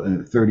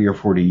until 30 or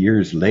 40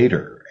 years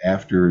later,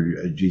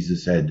 after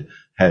Jesus had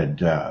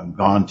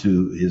gone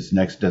to his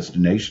next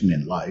destination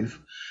in life,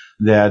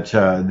 that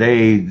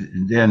they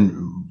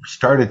then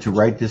started to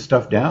write this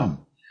stuff down.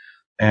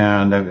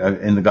 And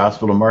in the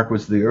Gospel of Mark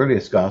was the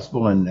earliest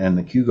gospel, and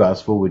the Q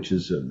Gospel, which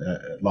is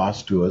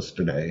lost to us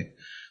today.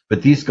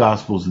 But these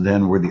Gospels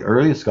then were the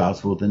earliest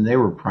Gospels, and they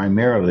were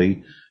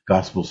primarily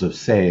Gospels of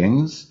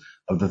sayings,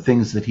 of the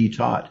things that he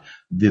taught.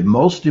 The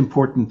most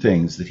important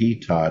things that he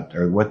taught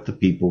are what the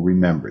people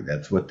remembered.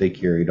 That's what they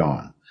carried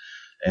on.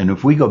 And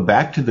if we go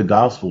back to the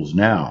Gospels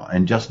now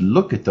and just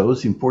look at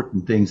those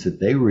important things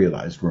that they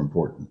realized were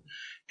important,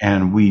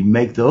 and we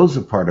make those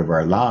a part of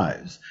our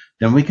lives,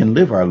 then we can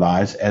live our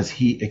lives as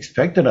he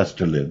expected us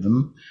to live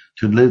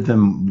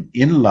them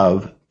in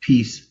love,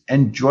 peace,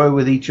 and joy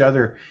with each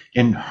other,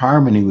 in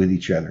harmony with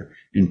each other,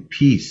 in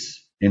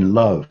peace, in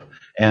love.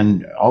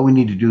 And all we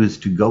need to do is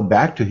to go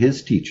back to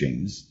his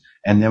teachings,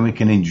 and then we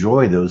can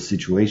enjoy those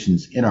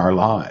situations in our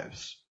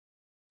lives.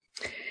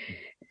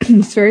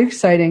 It's very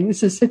exciting.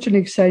 This is such an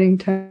exciting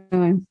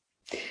time.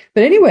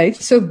 But anyway,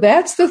 so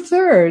that's the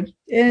third.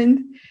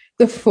 And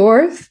the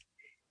fourth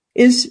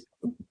is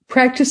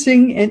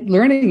practicing and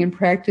learning and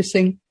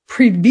practicing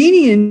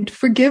prevenient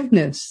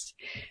forgiveness.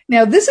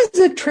 Now, this is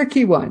a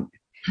tricky one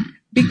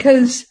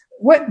because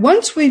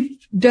once we've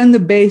done the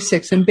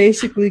basics and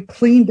basically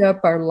cleaned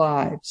up our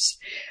lives,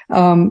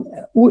 Jesus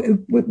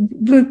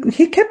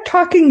kept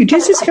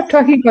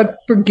talking about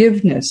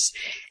forgiveness,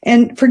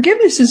 and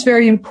forgiveness is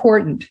very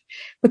important.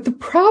 But the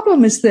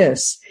problem is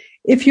this: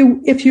 if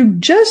you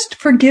just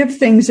forgive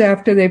things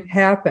after they've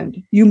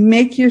happened, you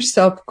make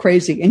yourself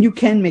crazy, and you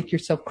can make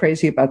yourself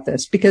crazy about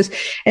this because,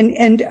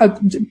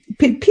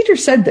 Peter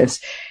said this.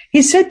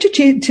 He said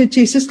to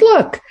Jesus,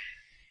 "Look,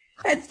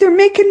 they're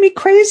making me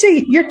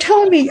crazy. You're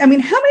telling me, how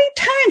many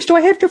times do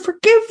I have to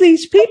forgive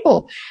these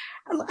people?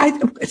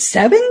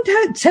 7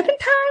 times?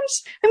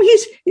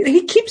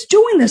 He keeps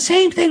doing the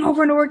same thing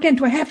over and over again.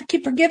 Do I have to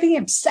keep forgiving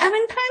him 7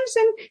 times?"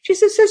 And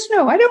Jesus says,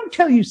 "No, I don't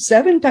tell you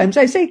 7 times.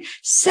 I say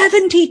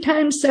 70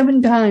 times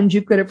 7 times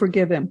you've got to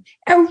forgive him.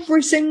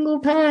 Every single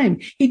time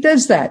he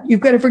does that,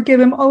 you've got to forgive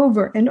him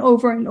over and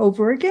over and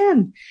over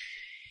again."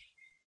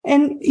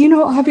 And,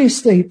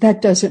 obviously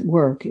that doesn't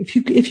work.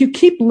 If you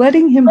keep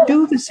letting him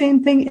do the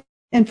same thing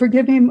and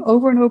forgive him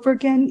over and over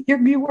again,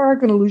 you are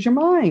going to lose your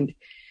mind.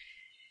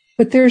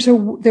 But there's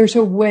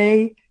a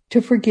way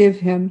to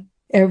forgive him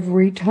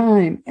every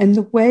time. And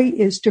the way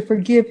is to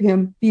forgive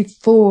him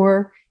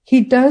before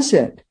he does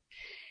it.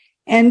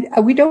 And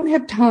we don't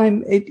have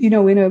time,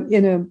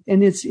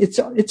 and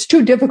it's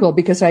too difficult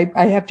because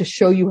I have to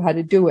show you how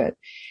to do it.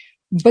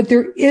 But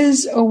there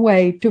is a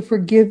way to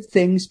forgive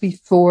things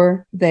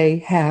before they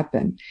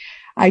happen.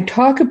 I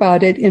talk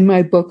about it in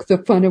my book, The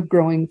Fun of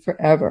Growing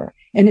Forever,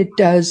 and it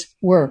does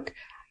work.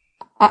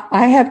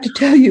 I have to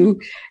tell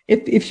you,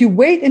 if you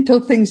wait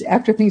until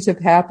after things have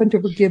happened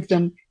to forgive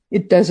them,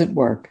 it doesn't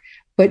work.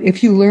 But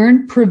if you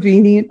learn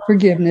prevenient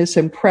forgiveness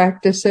and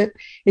practice it,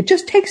 it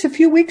just takes a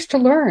few weeks to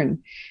learn.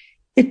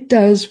 It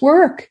does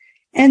work.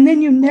 And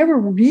then you never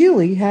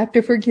really have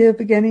to forgive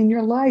again in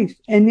your life.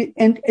 And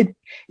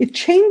it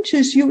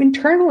changes you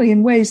internally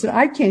in ways that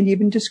I can't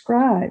even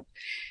describe.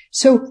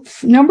 So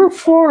number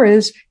 4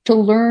 is to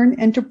learn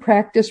and to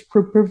practice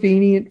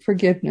prevenient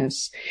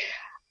forgiveness.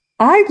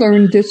 I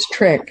learned this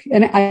trick,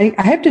 and I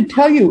have to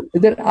tell you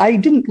that I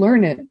didn't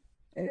learn it.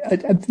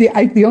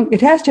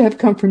 It has to have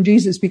come from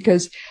Jesus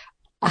because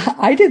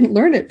I didn't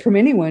learn it from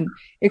anyone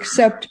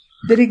except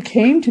that it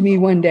came to me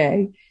one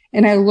day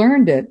and I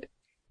learned it.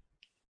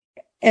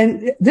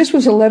 And this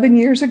was 11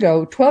 years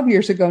ago, 12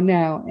 years ago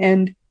now.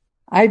 And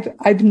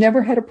I've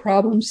never had a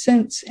problem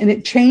since, and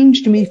it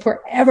changed me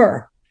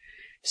forever.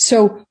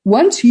 So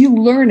once you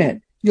learn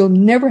it, you'll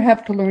never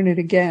have to learn it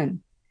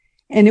again.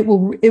 And it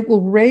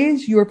will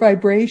raise your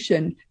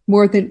vibration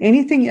more than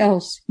anything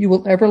else you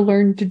will ever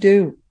learn to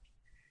do.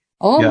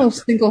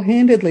 Almost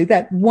single-handedly,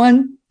 that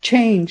one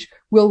change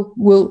will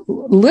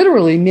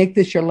literally make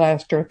this your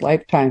last earth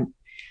lifetime.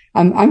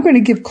 I'm going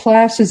to give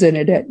classes in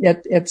it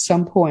at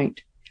some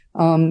point,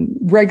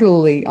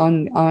 regularly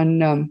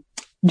on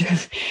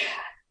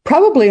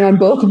probably on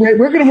both. We're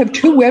going to have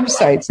 2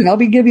 websites, and I'll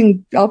be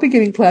giving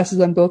classes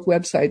on both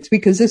websites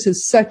because this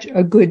is such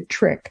a good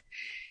trick.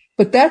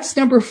 But that's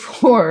number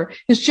 4,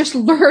 is just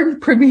learn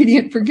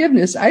prevenient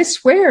forgiveness. I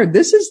swear,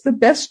 this is the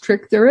best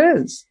trick there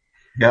is.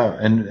 Yeah,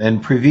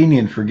 and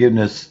prevenient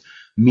forgiveness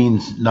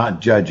means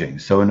not judging.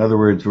 So in other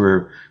words,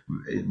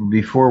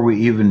 before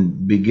we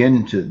even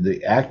begin to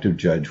the act of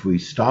judge, we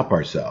stop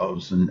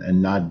ourselves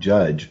and not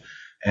judge.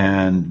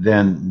 And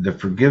then the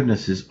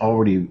forgiveness is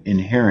already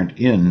inherent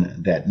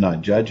in that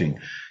not judging.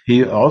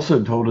 He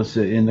also told us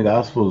in the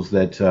Gospels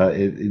that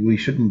we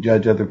shouldn't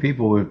judge other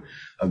people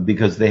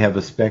because they have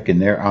a speck in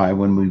their eye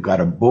when we've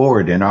got a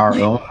board in our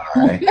own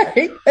eye.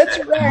 Right, that's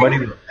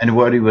right. And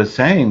what he was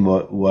saying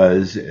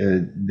was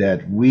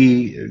that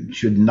we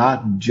should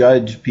not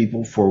judge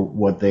people for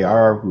what they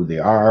are, who they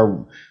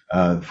are,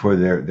 for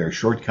their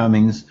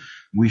shortcomings.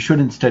 We should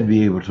instead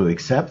be able to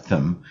accept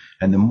them.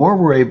 And the more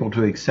we're able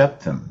to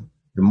accept them,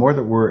 the more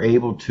that we're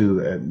able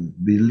to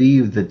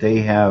believe that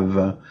they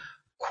have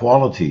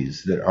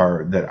qualities that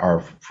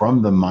are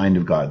from the mind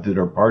of God, that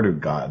are part of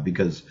God,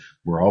 because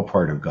we're all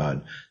part of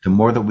God. The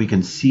more that we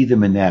can see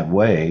them in that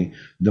way,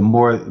 the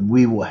more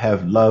we will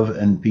have love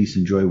and peace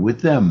and joy with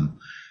them.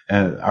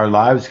 Our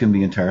lives can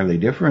be entirely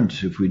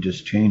different if we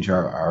just change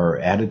our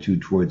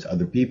attitude towards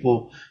other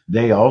people.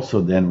 They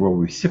also then will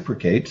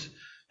reciprocate,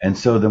 and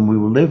so then we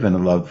will live in a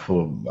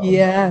loveful.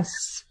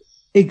 Yes,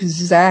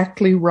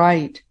 exactly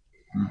right.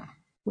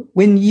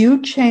 When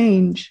you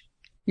change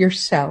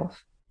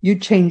yourself, you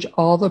change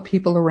all the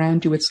people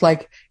around you. It's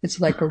like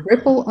a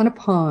ripple on a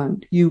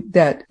pond.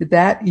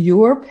 That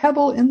your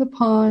pebble in the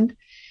pond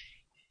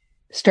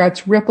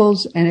starts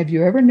ripples. And have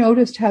you ever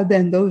noticed how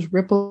then those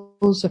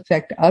ripples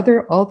affect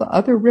all the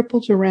other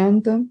ripples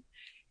around them?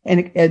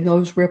 And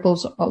those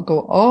ripples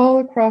go all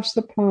across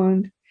the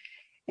pond.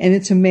 And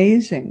it's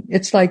amazing.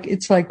 It's like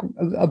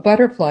a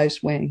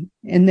butterfly's wing.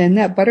 And then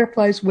that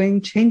butterfly's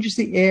wing changes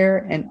the air,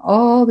 and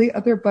all the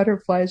other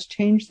butterflies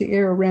change the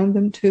air around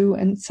them too.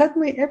 And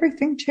suddenly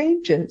everything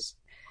changes.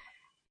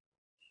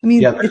 I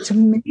mean, it's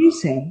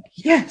amazing.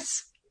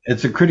 Yes.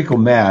 It's a critical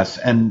mass.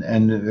 And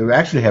we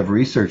actually have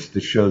research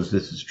that shows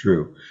this is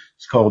true.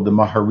 It's called the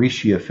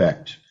Maharishi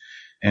effect.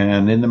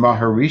 And in the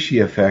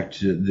Maharishi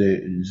effect,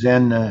 the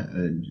Zen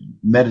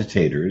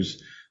meditators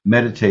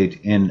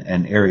meditate in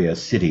an area,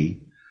 city.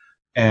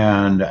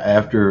 And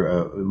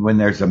after, when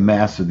there's a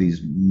mass of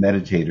these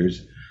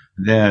meditators,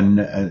 then,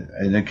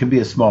 and it can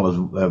be as small as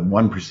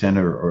 1%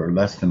 or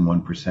less than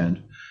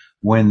 1%,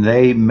 when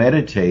they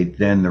meditate,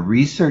 then the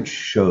research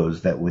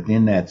shows that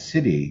within that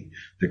city,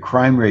 the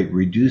crime rate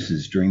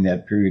reduces during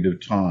that period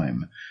of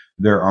time.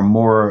 There are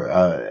more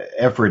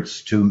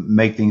efforts to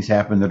make things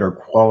happen that are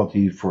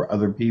quality for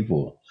other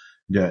people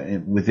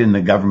within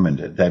the government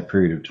at that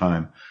period of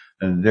time.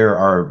 And there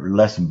are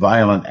less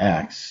violent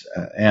acts,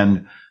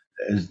 and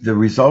the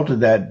result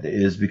of that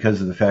is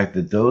because of the fact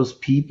that those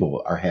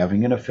people are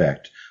having an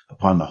effect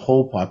upon the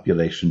whole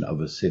population of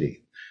a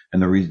city.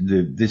 And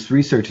this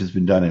research has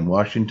been done in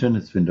Washington,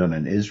 it's been done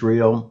in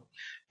Israel,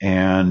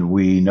 and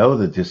we know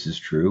that this is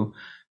true.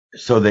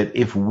 So that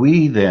if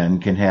we then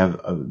can have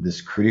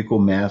this critical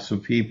mass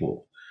of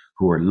people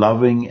who are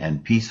loving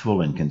and peaceful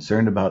and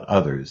concerned about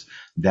others,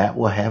 that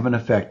will have an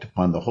effect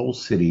upon the whole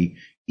city,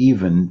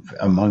 even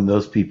among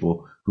those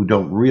people who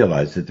don't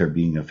realize that they're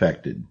being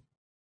affected.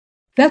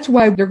 That's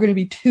why there are going to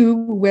be two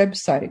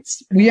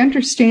websites. We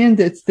understand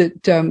that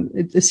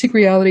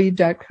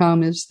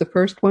seekreality.com is the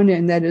first one,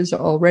 and that is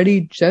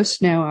already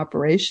just now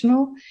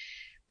operational.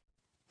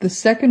 The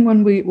second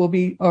one will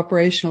be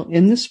operational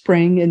in the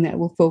spring, and that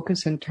will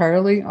focus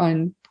entirely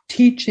on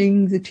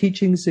the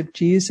teachings of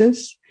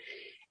Jesus,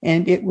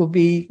 and it will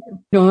be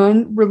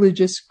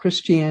non-religious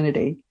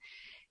Christianity.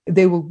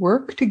 They will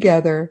work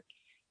together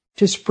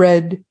to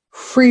spread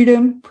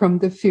freedom from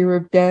the fear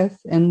of death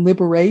and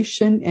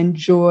liberation and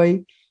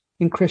joy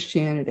in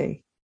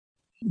Christianity.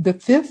 The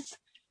fifth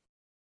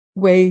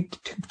way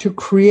to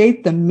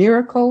create the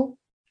miracle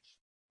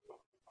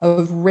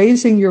of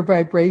raising your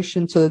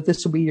vibration so that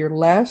this will be your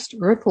last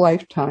earth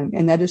lifetime,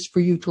 and that is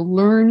for you to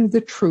learn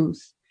the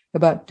truth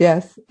about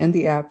death and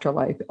the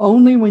afterlife.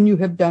 Only when you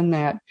have done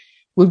that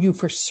will you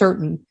for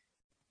certain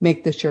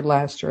make this your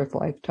last earth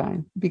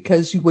lifetime.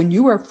 Because when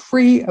you are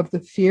free of the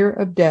fear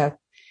of death,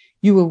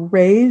 you will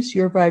raise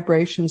your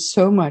vibration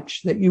so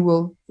much that you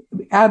will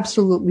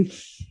absolutely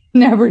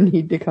never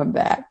need to come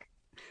back.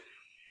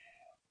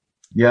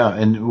 Yeah,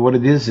 and what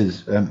it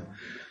is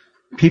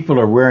people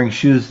are wearing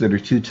shoes that are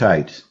too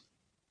tight,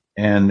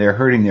 and they're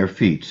hurting their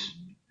feet.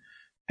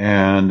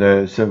 And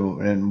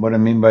and what I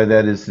mean by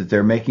that is that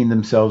they're making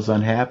themselves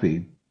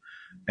unhappy,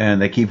 and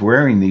they keep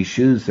wearing these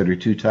shoes that are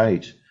too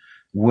tight,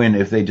 when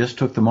if they just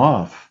took them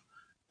off,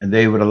 and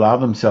they would allow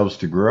themselves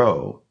to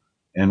grow.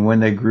 And when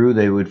they grew,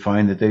 they would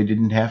find that they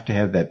didn't have to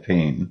have that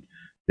pain.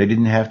 They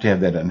didn't have to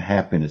have that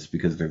unhappiness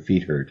because their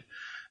feet hurt.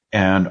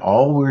 And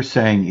all we're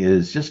saying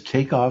is just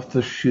take off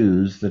the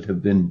shoes that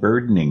have been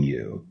burdening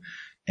you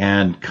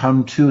and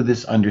come to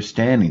this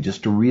understanding,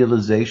 just a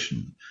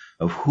realization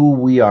of who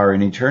we are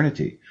in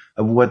eternity,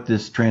 of what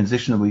this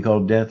transition that we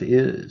call death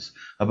is,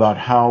 about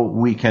how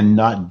we can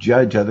not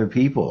judge other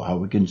people, how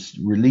we can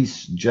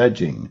release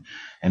judging.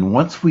 And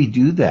once we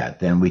do that,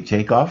 then we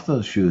take off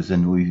those shoes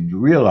and we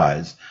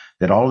realize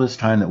that all this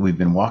time that we've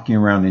been walking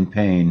around in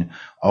pain,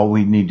 all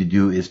we need to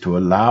do is to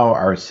allow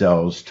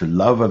ourselves to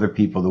love other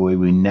people the way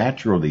we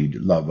naturally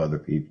love other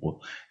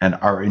people, and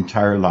our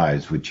entire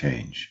lives would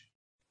change.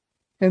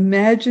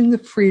 Imagine the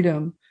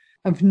freedom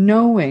of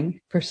knowing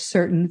for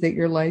certain that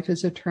your life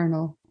is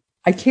eternal.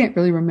 I can't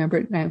really remember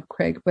it now,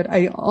 Craig, but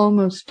I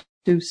almost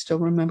do still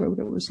remember what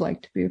it was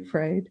like to be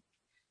afraid.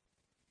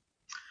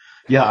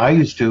 Yeah, I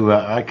used to.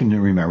 I can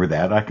remember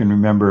that. I can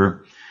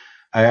remember.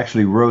 I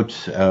actually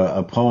wrote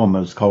a poem.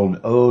 It was called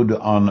 "Ode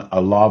on a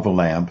Lava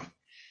Lamp,"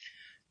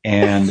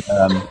 and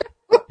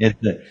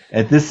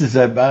this is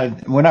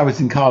about when I was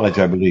in college,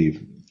 I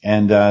believe.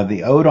 And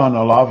the "Ode on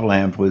a Lava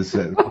Lamp" was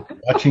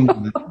watching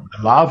the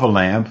lava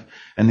lamp,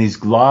 and these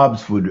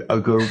globs would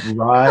go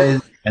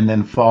rise and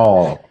then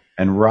fall,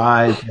 and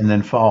rise and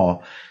then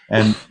fall.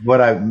 And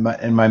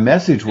my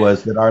message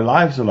was that our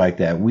lives are like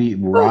that. We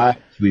rise,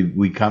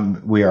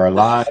 we are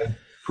alive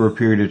for a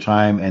period of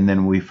time, and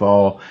then we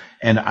fall.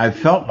 And I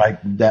felt like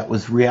that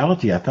was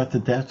reality. I thought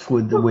that that's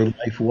what the way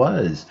life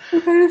was.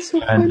 That is so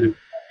funny.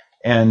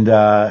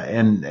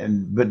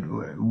 But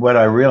what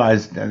I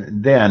realized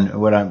then,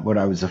 what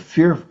I was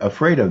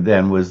afraid of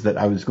then was that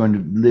I was going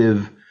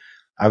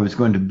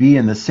to be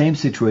in the same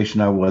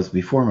situation I was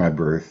before my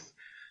birth,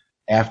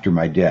 after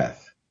my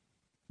death,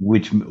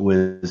 which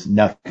was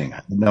nothing.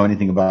 I didn't know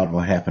anything about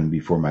what happened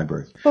before my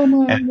birth. Oh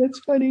my, that's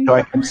funny. So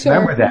I can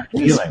remember that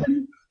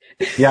feeling.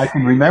 Yeah, I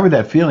can remember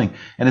that feeling,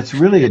 and it's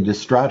really a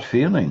distraught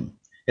feeling.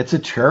 It's a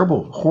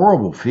terrible,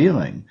 horrible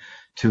feeling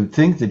to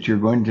think that you're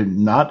going to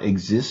not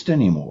exist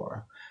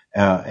anymore,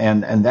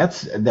 and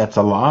that's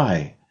a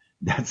lie.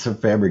 That's a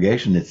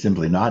fabrication. It's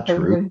simply not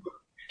true.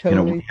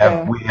 Totally.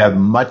 We have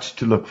much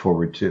to look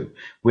forward to.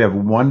 We have a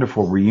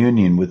wonderful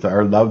reunion with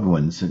our loved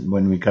ones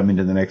when we come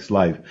into the next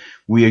life.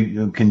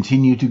 We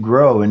continue to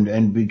grow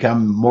and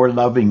become more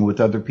loving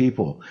with other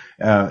people.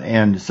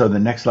 And so the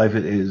next life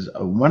is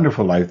a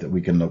wonderful life that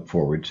we can look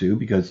forward to,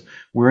 because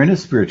we're in a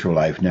spiritual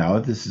life now.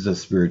 This is a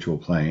spiritual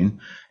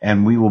plane,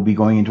 and we will be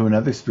going into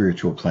another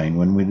spiritual plane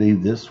when we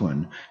leave this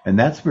one. And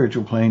that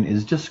spiritual plane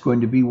is just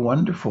going to be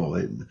wonderful.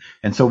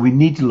 And so we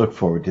need to look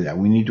forward to that.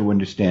 We need to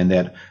understand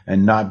that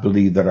and not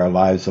believe that our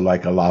lives are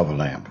like a lava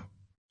lamp.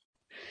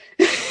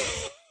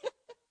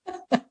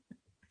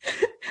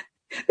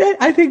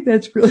 I think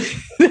that's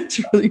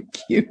really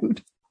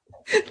cute.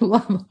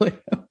 Lava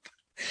lamp.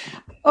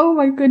 Oh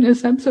my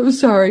goodness, I'm so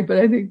sorry, but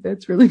I think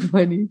that's really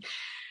funny.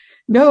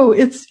 No,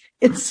 it's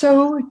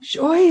so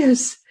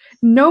joyous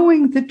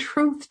knowing the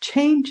truth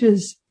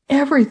changes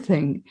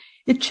everything.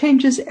 It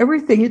changes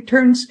everything. It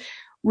turns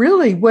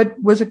really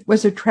what was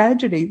a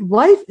tragedy.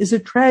 Life is a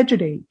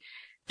tragedy.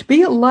 To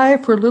be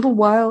alive for a little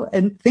while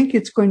and think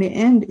it's going to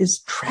end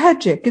is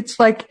tragic. It's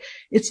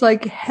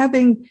like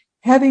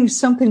having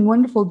something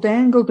wonderful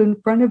dangled in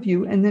front of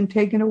you and then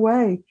taken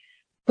away.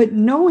 But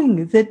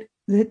knowing that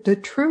the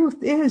truth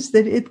is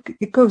that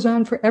it goes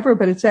on forever,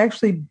 but it's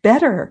actually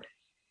better.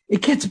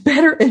 It gets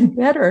better and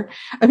better.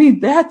 I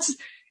mean, that's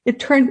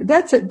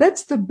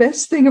the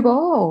best thing of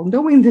all.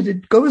 Knowing that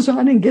it goes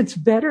on and gets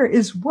better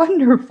is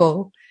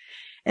wonderful.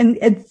 And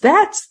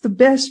that's the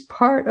best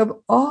part of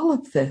all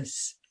of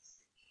this,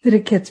 that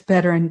it gets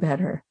better and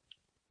better.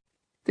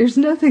 There's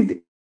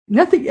nothing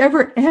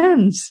ever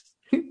ends.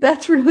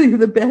 That's really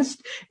the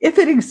best. If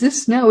it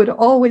exists now, it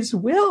always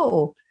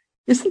will.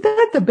 Isn't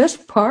that the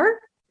best part?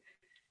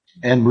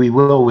 And we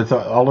will, with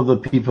all of the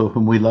people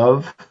whom we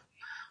love,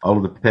 all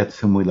of the pets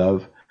whom we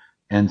love.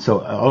 And so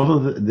all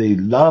of the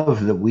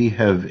love that we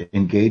have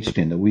engaged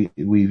in, that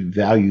we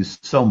value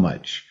so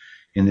much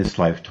in this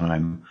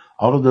lifetime,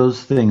 all of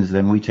those things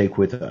then we take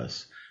with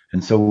us.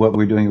 And so what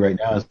we're doing right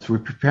now is we're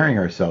preparing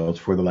ourselves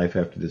for the life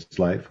after this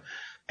life.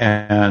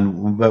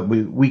 But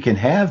we can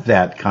have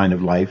that kind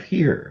of life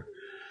here.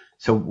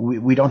 So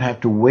we don't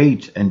have to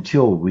wait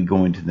until we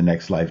go into the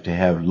next life to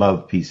have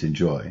love, peace, and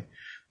joy.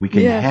 We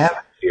can have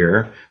it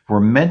here. We're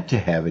meant to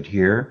have it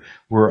here.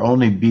 We're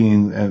only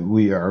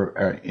we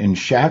are in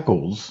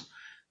shackles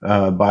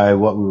by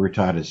what we were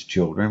taught as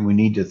children. We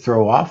need to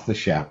throw off the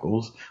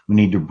shackles. We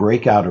need to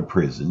break out of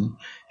prison,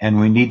 and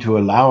we need to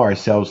allow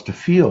ourselves to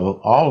feel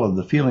all of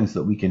the feelings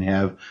that we can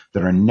have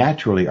that are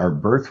naturally our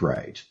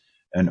birthright.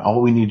 And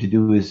all we need to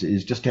do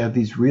is just have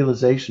these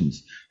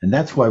realizations. And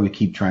that's why we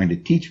keep trying to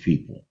teach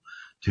people,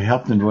 to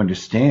help them to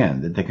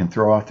understand that they can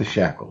throw off the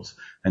shackles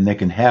and they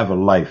can have a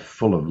life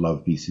full of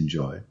love, peace, and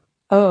joy.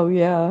 Oh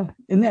yeah,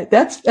 and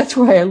that's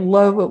why I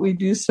love what we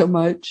do so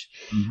much.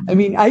 Mm-hmm. I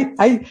mean,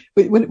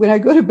 when I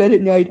go to bed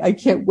at night, I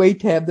can't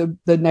wait to have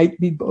the night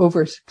be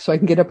over so I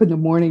can get up in the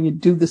morning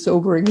and do this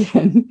over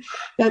again.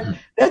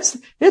 That's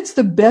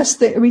the best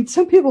thing. I mean,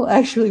 some people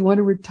actually want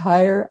to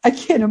retire. I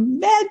can't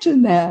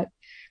imagine that.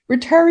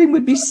 Retiring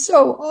would be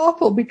so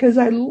awful because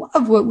I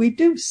love what we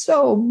do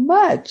so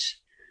much.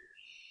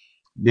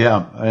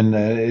 Yeah, and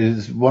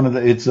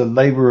it's a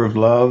labor of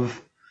love.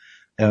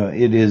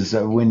 It is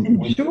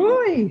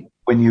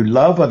when you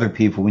love other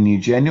people, when you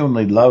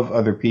genuinely love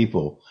other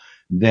people,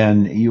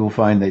 then you will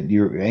find that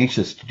you're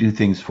anxious to do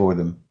things for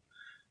them.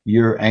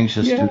 You're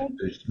anxious to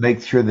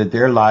make sure that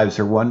their lives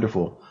are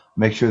wonderful,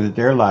 make sure that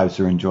their lives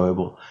are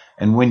enjoyable.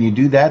 And when you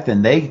do that,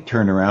 then they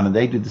turn around and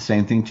they do the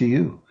same thing to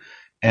you,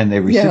 and they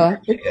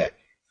reciprocate that.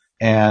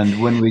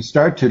 And when we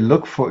start to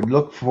look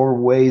for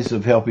ways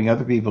of helping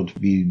other people to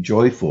be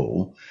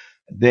joyful,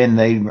 then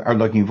they are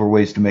looking for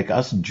ways to make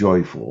us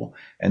joyful.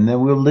 And then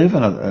we'll live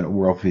in a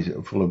world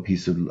full of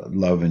peace, of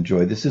love, and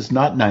joy. This is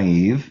not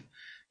naive.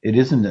 It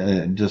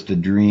isn't just a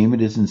dream.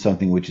 It isn't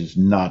something which is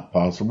not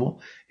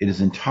possible. It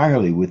is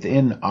entirely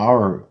within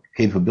our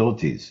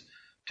capabilities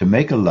to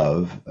make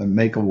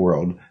make a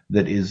world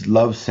that is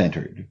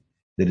love-centered,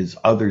 that is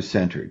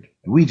other-centered.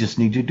 We just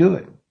need to do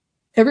it.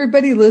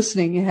 Everybody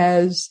listening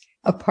has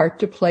a part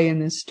to play in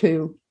this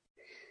too.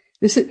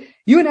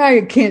 You and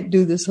I can't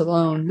do this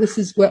alone. This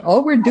is what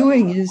all we're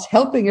doing is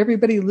helping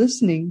everybody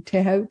listening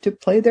to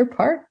play their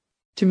part,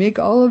 to make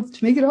it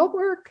all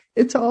work.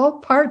 It's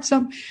all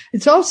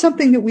it's all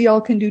something that we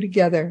all can do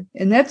together.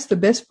 And that's the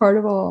best part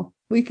of all.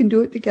 We can do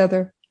it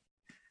together.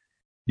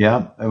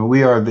 Yeah.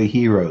 We are the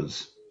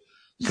heroes.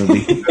 So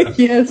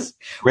yes.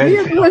 We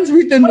are the ones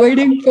we've been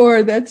waiting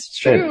for. That's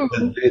true.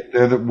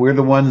 We're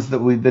the ones that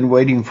we've been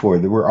waiting for,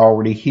 that we're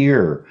already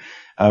here.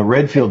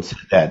 Redfield said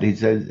that. He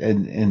said,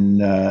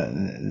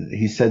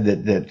 he said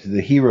that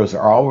the heroes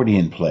are already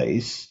in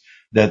place,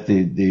 that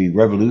the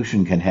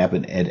revolution can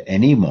happen at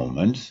any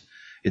moment.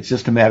 It's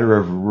just a matter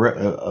of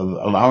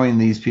allowing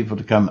these people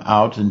to come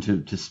out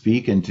and to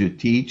speak and to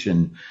teach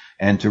and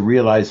to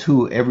realize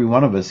who every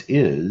one of us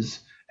is.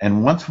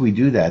 And once we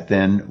do that,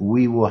 then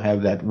we will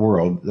have that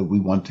world that we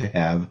want to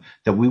have,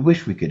 that we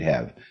wish we could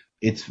have.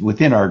 It's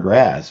within our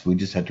grasp. We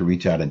just have to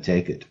reach out and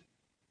take it.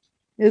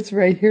 It's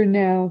right here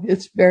now.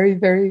 It's very,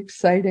 very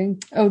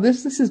exciting. Oh,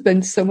 this has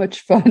been so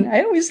much fun.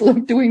 I always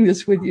love doing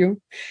this with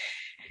you.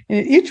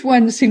 And each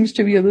one seems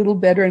to be a little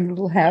better and a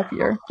little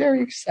happier.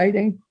 Very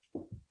exciting.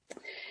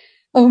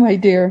 Oh, my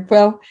dear.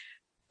 Well,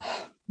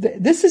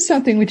 this is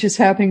something which is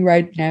happening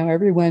right now,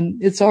 everyone.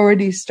 It's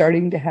already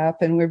starting to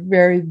happen. We're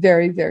very,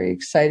 very, very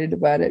excited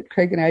about it.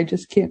 Craig and I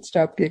just can't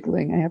stop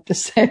giggling, I have to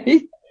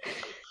say.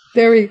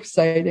 Very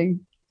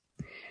exciting.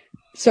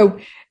 So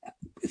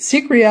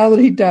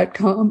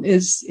seekreality.com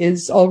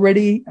is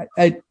already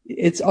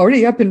it's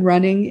already up and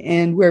running,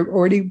 and we're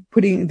already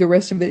putting the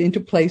rest of it into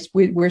place.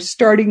 We're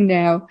starting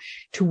now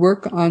to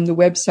work on the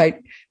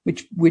website,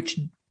 which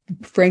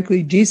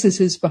frankly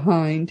Jesus is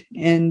behind,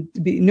 and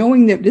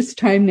knowing that it's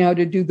time now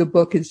to do the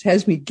book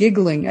has me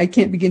giggling. I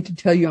can't begin to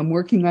tell you I'm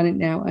working on it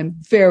now. I'm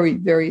very,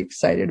 very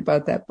excited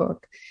about that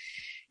book,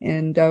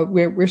 and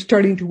we're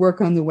starting to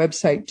work on the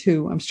website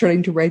too. I'm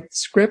starting to write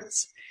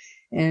scripts.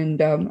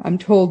 And I'm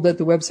told that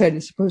the website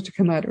is supposed to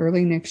come out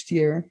early next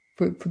year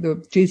for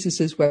the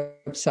Jesus's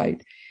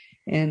website.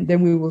 And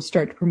then we will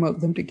start to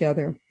promote them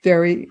together.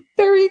 Very,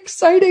 very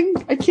exciting.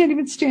 I can't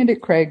even stand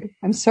it, Craig.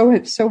 I'm so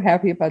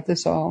happy about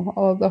this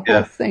all. The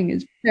whole thing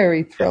is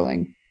very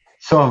thrilling.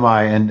 So am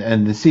I.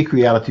 And the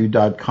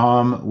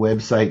seekreality.com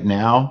website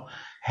now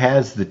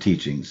has the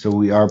teachings. So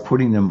we are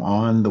putting them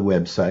on the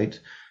website.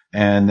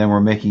 And then we're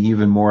making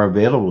even more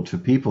available to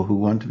people who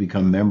want to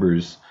become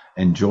members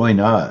and join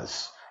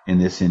us in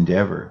this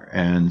endeavor.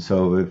 And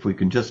so if we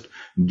can just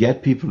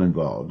get people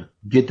involved,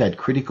 get that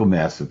critical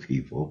mass of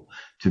people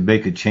to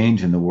make a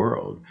change in the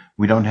world.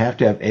 We don't have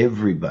to have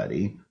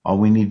everybody. All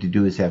we need to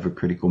do is have a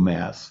critical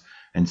mass.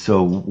 And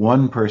so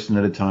one person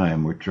at a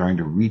time, we're trying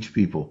to reach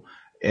people.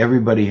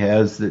 Everybody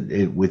has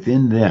it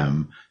within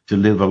them to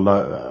live a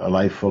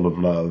life full of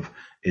love.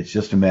 It's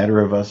just a matter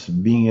of us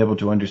being able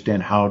to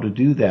understand how to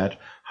do that,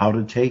 how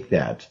to take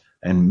that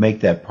and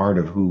make that part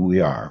of who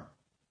we are.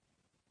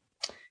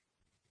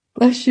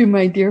 Bless you,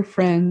 my dear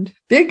friend.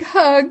 Big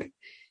hug.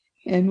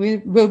 And we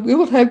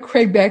will have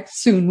Craig back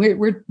soon.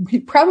 He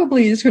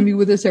probably is going to be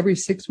with us every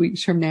 6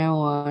 weeks from now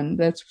on.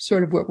 That's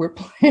sort of what we're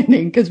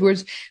planning, because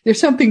there's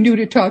something new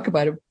to talk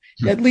about,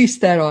 at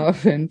least that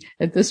often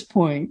at this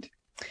point.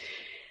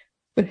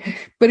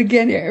 But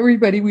again,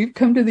 everybody, we've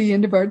come to the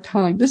end of our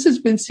time. This has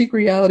been Seek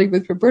Reality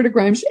with Roberta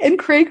Grimes and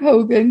Craig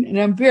Hogan, and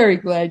I'm very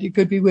glad you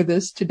could be with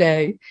us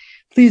today.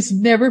 Please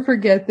never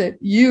forget that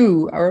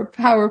you are a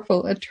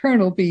powerful,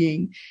 eternal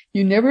being.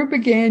 You never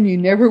began, you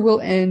never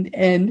will end.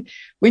 And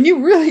when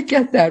you really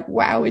get that,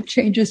 wow, it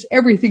changes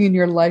everything in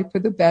your life for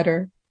the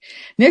better.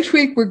 Next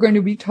week, we're going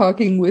to be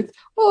talking with,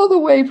 all the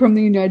way from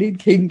the United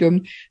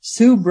Kingdom,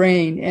 Sue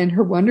Brain and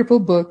her wonderful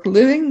book,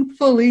 Living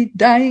Fully,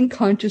 Dying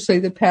Consciously,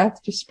 The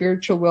Path to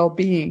Spiritual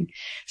Well-Being.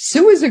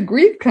 Sue is a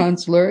grief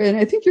counselor, and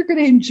I think you're going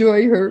to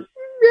enjoy her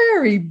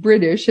very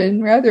British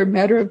and rather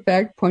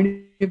matter-of-fact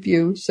point of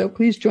view. So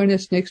please join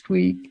us next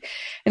week.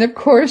 And of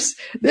course,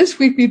 this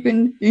week we've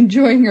been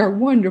enjoying our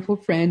wonderful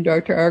friend,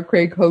 Dr. R.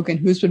 Craig Hogan,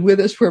 who's been with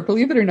us for,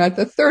 believe it or not,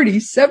 the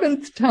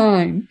 37th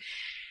time.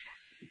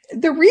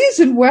 The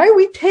reason why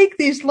we take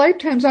these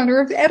lifetimes on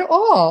earth at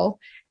all,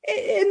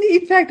 and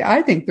in fact,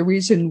 I think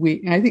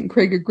I think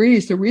Craig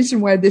agrees, the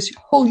reason why this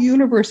whole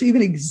universe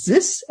even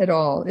exists at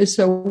all is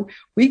so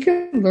we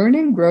can learn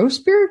and grow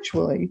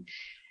spiritually.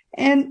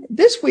 And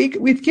this week,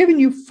 we've given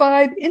you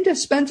 5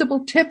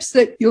 indispensable tips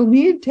that you'll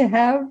need to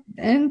have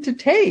and to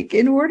take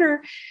in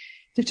order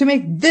to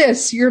make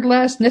this your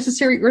last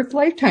necessary earth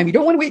lifetime. You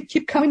don't want to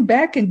keep coming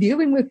back and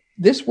dealing with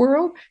this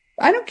world.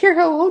 I don't care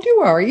how old you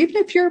are, even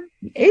if you're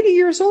 80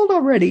 years old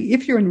already,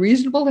 if you're in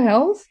reasonable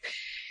health.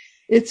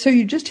 So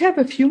you just have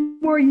a few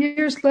more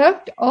years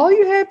left. All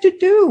you have to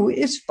do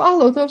is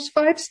follow those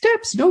 5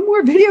 steps. No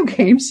more video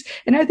games.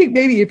 And I think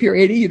maybe if you're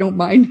 80, you don't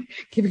mind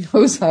giving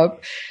those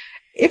up.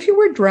 If you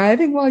were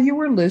driving while you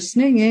were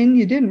listening and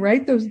you didn't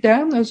write those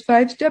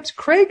 5 steps,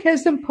 Craig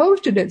has them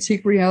posted at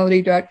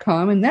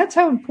seekreality.com, and that's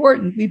how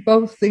important we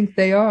both think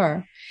they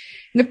are.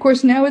 And of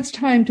course, now it's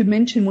time to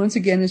mention once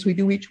again, as we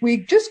do each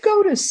week, just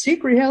go to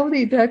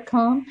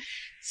seekreality.com,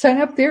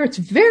 sign up there. It's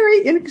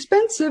very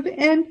inexpensive,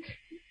 and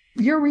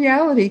your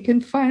reality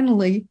can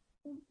finally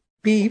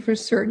be for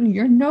certain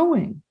your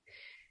knowing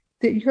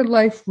that your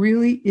life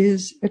really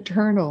is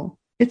eternal.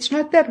 It's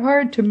not that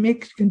hard to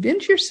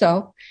convince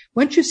yourself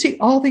once you see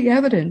all the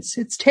evidence.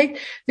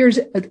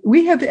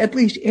 We have at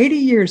least 80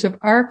 years of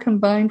our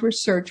combined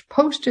research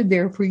posted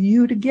there for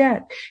you to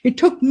get. It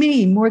took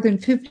me more than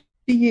 50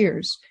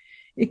 years.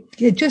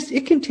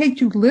 It can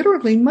take you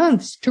literally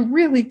months to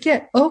really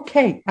get,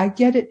 okay, I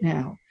get it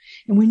now.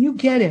 And when you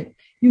get it,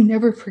 you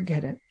never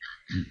forget it.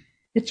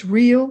 It's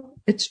real.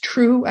 It's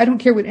true. I don't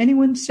care what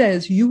anyone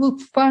says. You will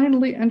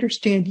finally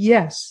understand,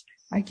 yes,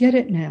 I get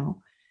it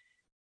now.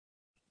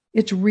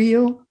 It's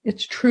real.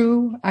 It's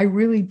true. I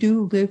really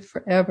do live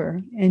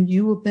forever. And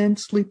you will then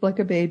sleep like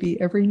a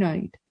baby every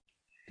night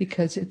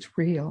because it's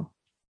real.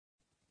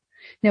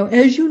 Now,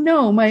 as you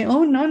know, my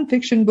own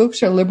nonfiction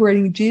books are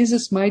Liberating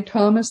Jesus, My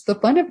Thomas, The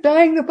Fun of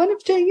Dying, The Fun of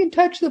Staying in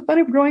Touch, The Fun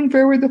of Growing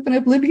Forward, The Fun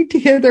of Living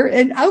Together,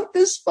 and out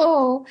this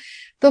fall,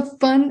 The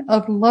Fun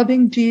of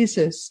Loving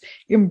Jesus,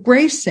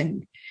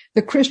 Embracing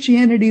the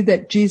Christianity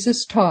that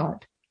Jesus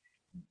taught.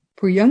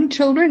 For young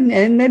children,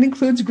 and that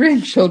includes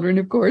grandchildren,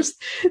 of course,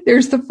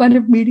 there's The Fun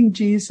of Meeting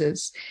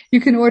Jesus.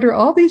 You can order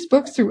all these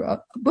books through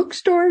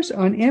bookstores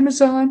on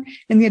Amazon,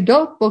 and the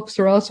adult books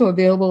are also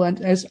available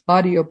as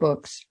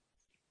audiobooks.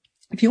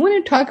 If you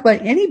want to talk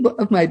about any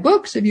of my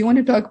books, if you want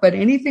to talk about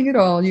anything at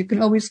all, you can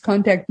always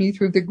contact me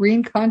through the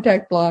green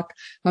contact block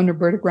on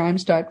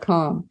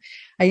RobertaGrimes.com.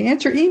 I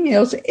answer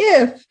emails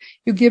if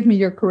you give me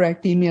your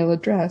correct email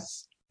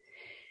address.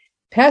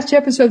 Past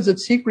episodes of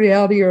Seek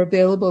Reality are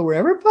available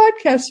wherever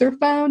podcasts are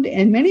found,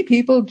 and many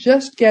people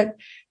just get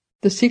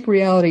the Seek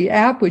Reality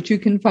app, which you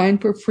can find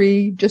for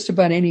free just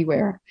about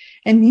anywhere.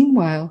 And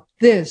meanwhile,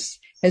 this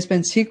has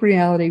been Seek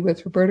Reality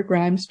with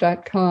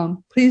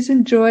RobertaGrimes.com. Please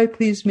enjoy,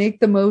 please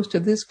make the most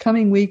of this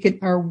coming week in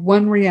our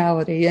one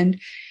reality, and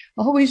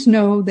always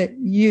know that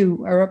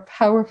you are a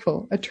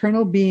powerful,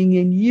 eternal being,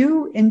 and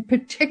you in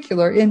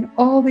particular, in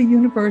all the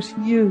universe,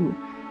 you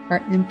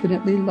are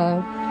infinitely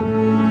loved.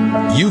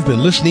 You've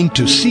been listening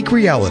to Seek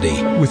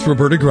Reality with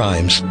Roberta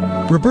Grimes.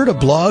 Roberta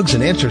blogs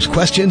and answers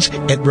questions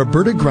at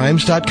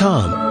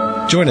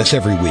RobertaGrimes.com. Join us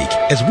every week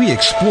as we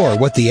explore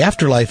what the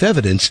afterlife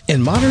evidence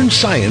and modern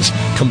science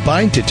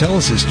combine to tell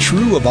us is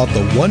true about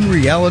the one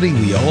reality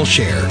we all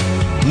share.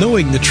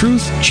 Knowing the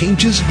truth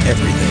changes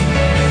everything.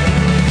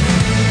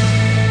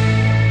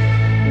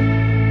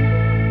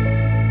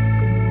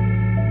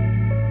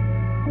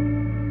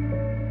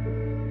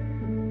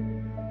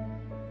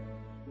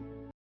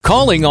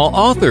 Calling all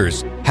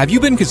authors. Have you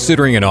been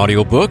considering an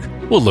audiobook?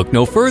 Well, look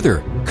no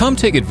further. Come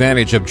take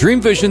advantage of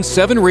Dream Vision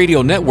 7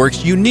 Radio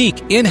Network's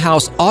unique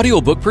in-house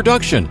audiobook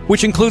production,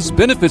 which includes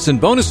benefits and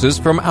bonuses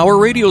from our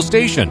radio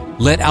station.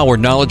 Let our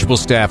knowledgeable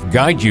staff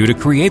guide you to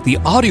create the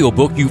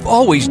audiobook you've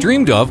always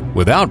dreamed of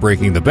without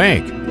breaking the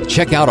bank.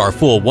 Check out our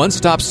full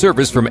one-stop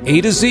service from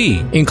A to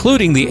Z,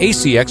 including the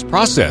ACX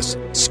process.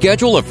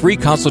 Schedule a free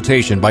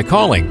consultation by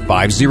calling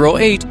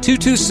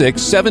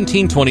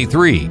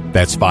 508-226-1723.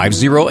 That's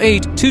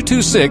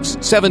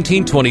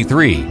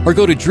 508-226-1723. Or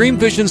go to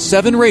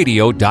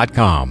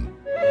DreamVision7Radio.com.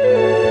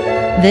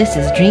 This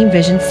is Dream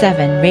Vision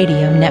 7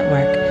 Radio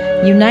Network,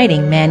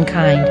 uniting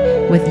mankind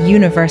with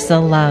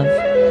universal love.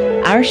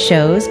 Our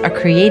shows are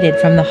created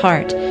from the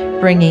heart,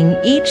 bringing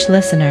each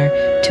listener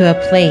to a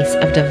place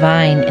of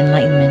divine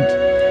enlightenment.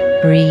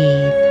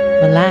 Breathe,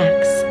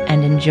 relax,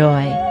 and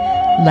enjoy.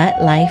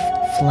 Let life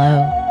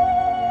flow.